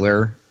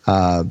trailer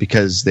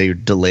because they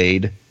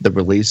delayed the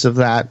release of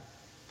that.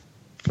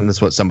 And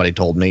that's what somebody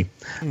told me.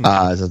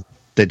 So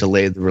they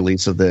delayed the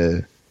release of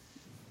the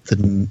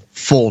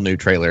full new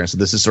trailer. So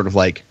this is sort of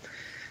like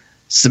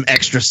some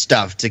extra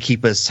stuff to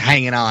keep us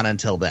hanging on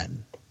until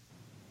then.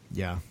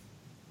 Yeah.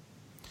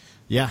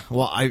 Yeah.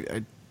 Well,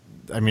 I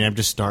mean, I'm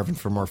just starving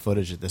for more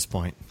footage at this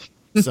point.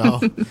 So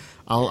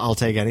I'll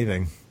take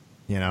anything,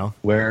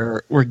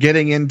 We're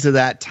getting into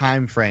that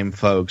time frame,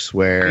 folks,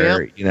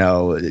 where,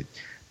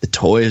 the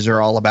toys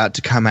are all about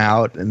to come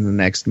out in the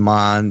next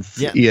month.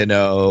 Yeah.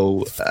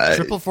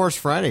 Triple Force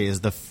Friday is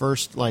the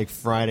first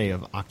Friday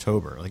of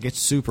October. Like, it's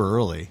super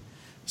early.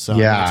 So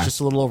it's just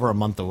a little over a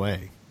month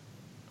away.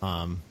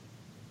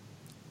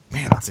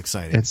 Man, that's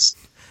exciting. It's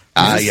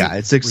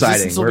it's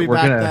exciting. Resistance will be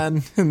back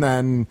then, and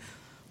then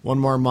one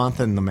more month,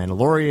 and The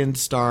Mandalorian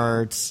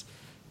starts,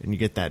 and you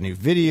get that new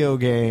video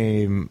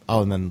game.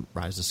 Oh, and then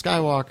Rise of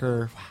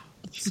Skywalker. Wow.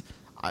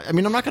 I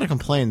mean, I'm not going to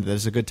complain that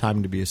it's a good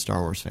time to be a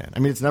Star Wars fan. I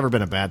mean, it's never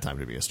been a bad time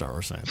to be a Star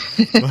Wars fan.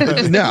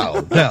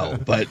 No,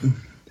 but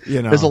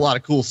there's a lot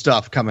of cool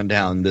stuff coming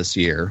down this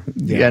year,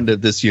 the end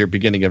of this year,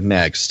 beginning of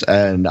next,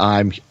 and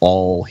I'm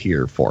all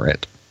here for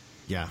it.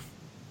 Yeah.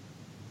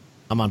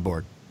 I'm on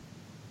board.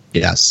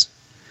 Yes.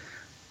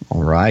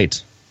 All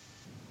right.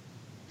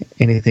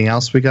 Anything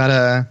else we got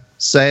to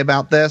say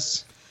about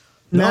this?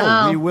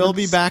 No, we will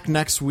be back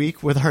next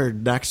week with our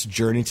next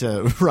Journey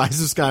to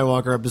Rise of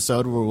Skywalker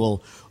episode, where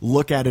we'll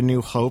look at A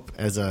New Hope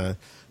as a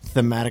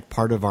thematic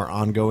part of our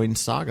ongoing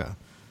saga.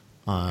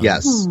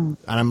 Yes. And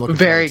I'm looking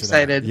very forward to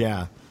excited.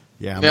 That.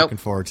 Yeah, I'm looking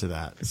forward to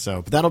that.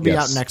 So, but that'll be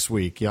out next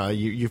week. Yeah,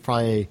 you've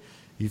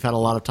had a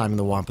lot of time in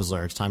the Wampa's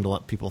Lair. It's time to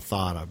let people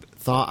thaw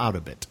out a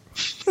bit.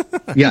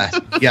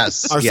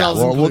 Yes. Ourselves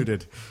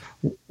included.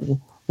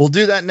 We'll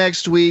do that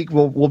next week.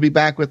 We'll be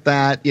back with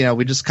that.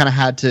 We just kind of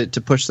had to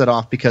push that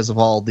off because of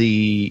all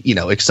the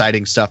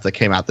exciting stuff that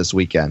came out this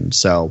weekend.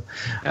 So,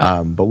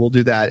 but we'll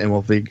do that, and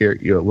we'll figure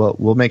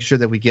we'll make sure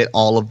that we get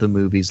all of the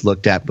movies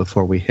looked at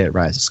before we hit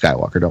Rise of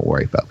Skywalker. Don't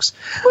worry, folks.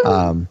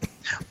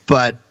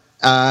 But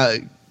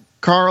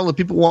Carl, if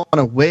people want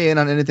to weigh in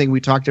on anything we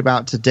talked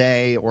about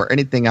today or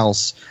anything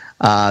else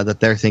that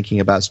they're thinking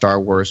about Star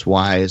Wars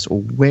wise,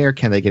 where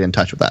can they get in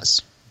touch with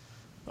us?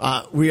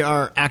 We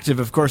are active,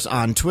 of course,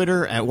 on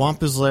Twitter at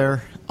Wampa's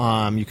Lair.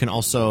 You can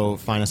also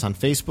find us on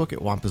Facebook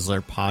at Wampa's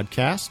Lair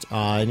Podcast.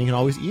 And you can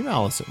always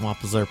email us at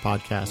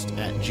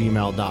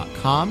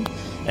wampaslairpodcast@gmail.com.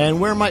 And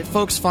where might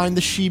folks find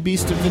the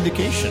she-beast of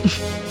vindication?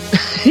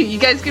 You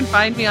guys can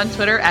find me on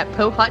Twitter at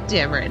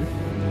PoHotDameron.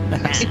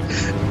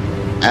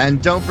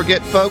 And don't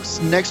forget,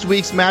 folks, next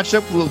week's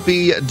matchup will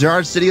be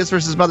Darth Sidious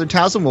versus Mother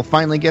Talzin. We'll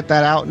finally get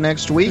that out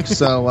next week,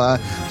 so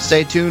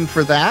stay tuned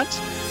for that.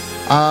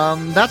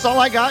 That's all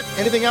I got.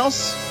 Anything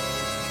else?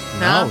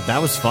 No,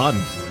 that was fun.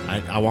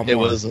 I want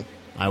more.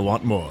 I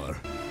want more.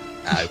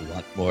 I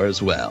want more as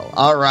well.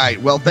 All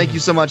right. Well, thank you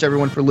so much,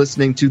 everyone, for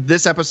listening to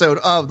this episode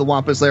of the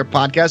Wampa's Lair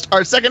podcast.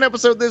 Our second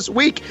episode this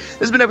week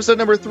has been episode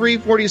number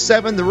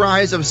 347, The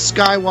Rise of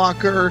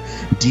Skywalker,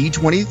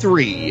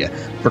 D23.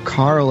 For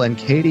Carl and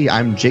Katie,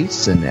 I'm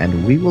Jason,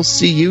 and we will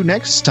see you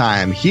next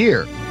time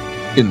here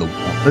in the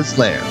Wampa's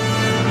Lair.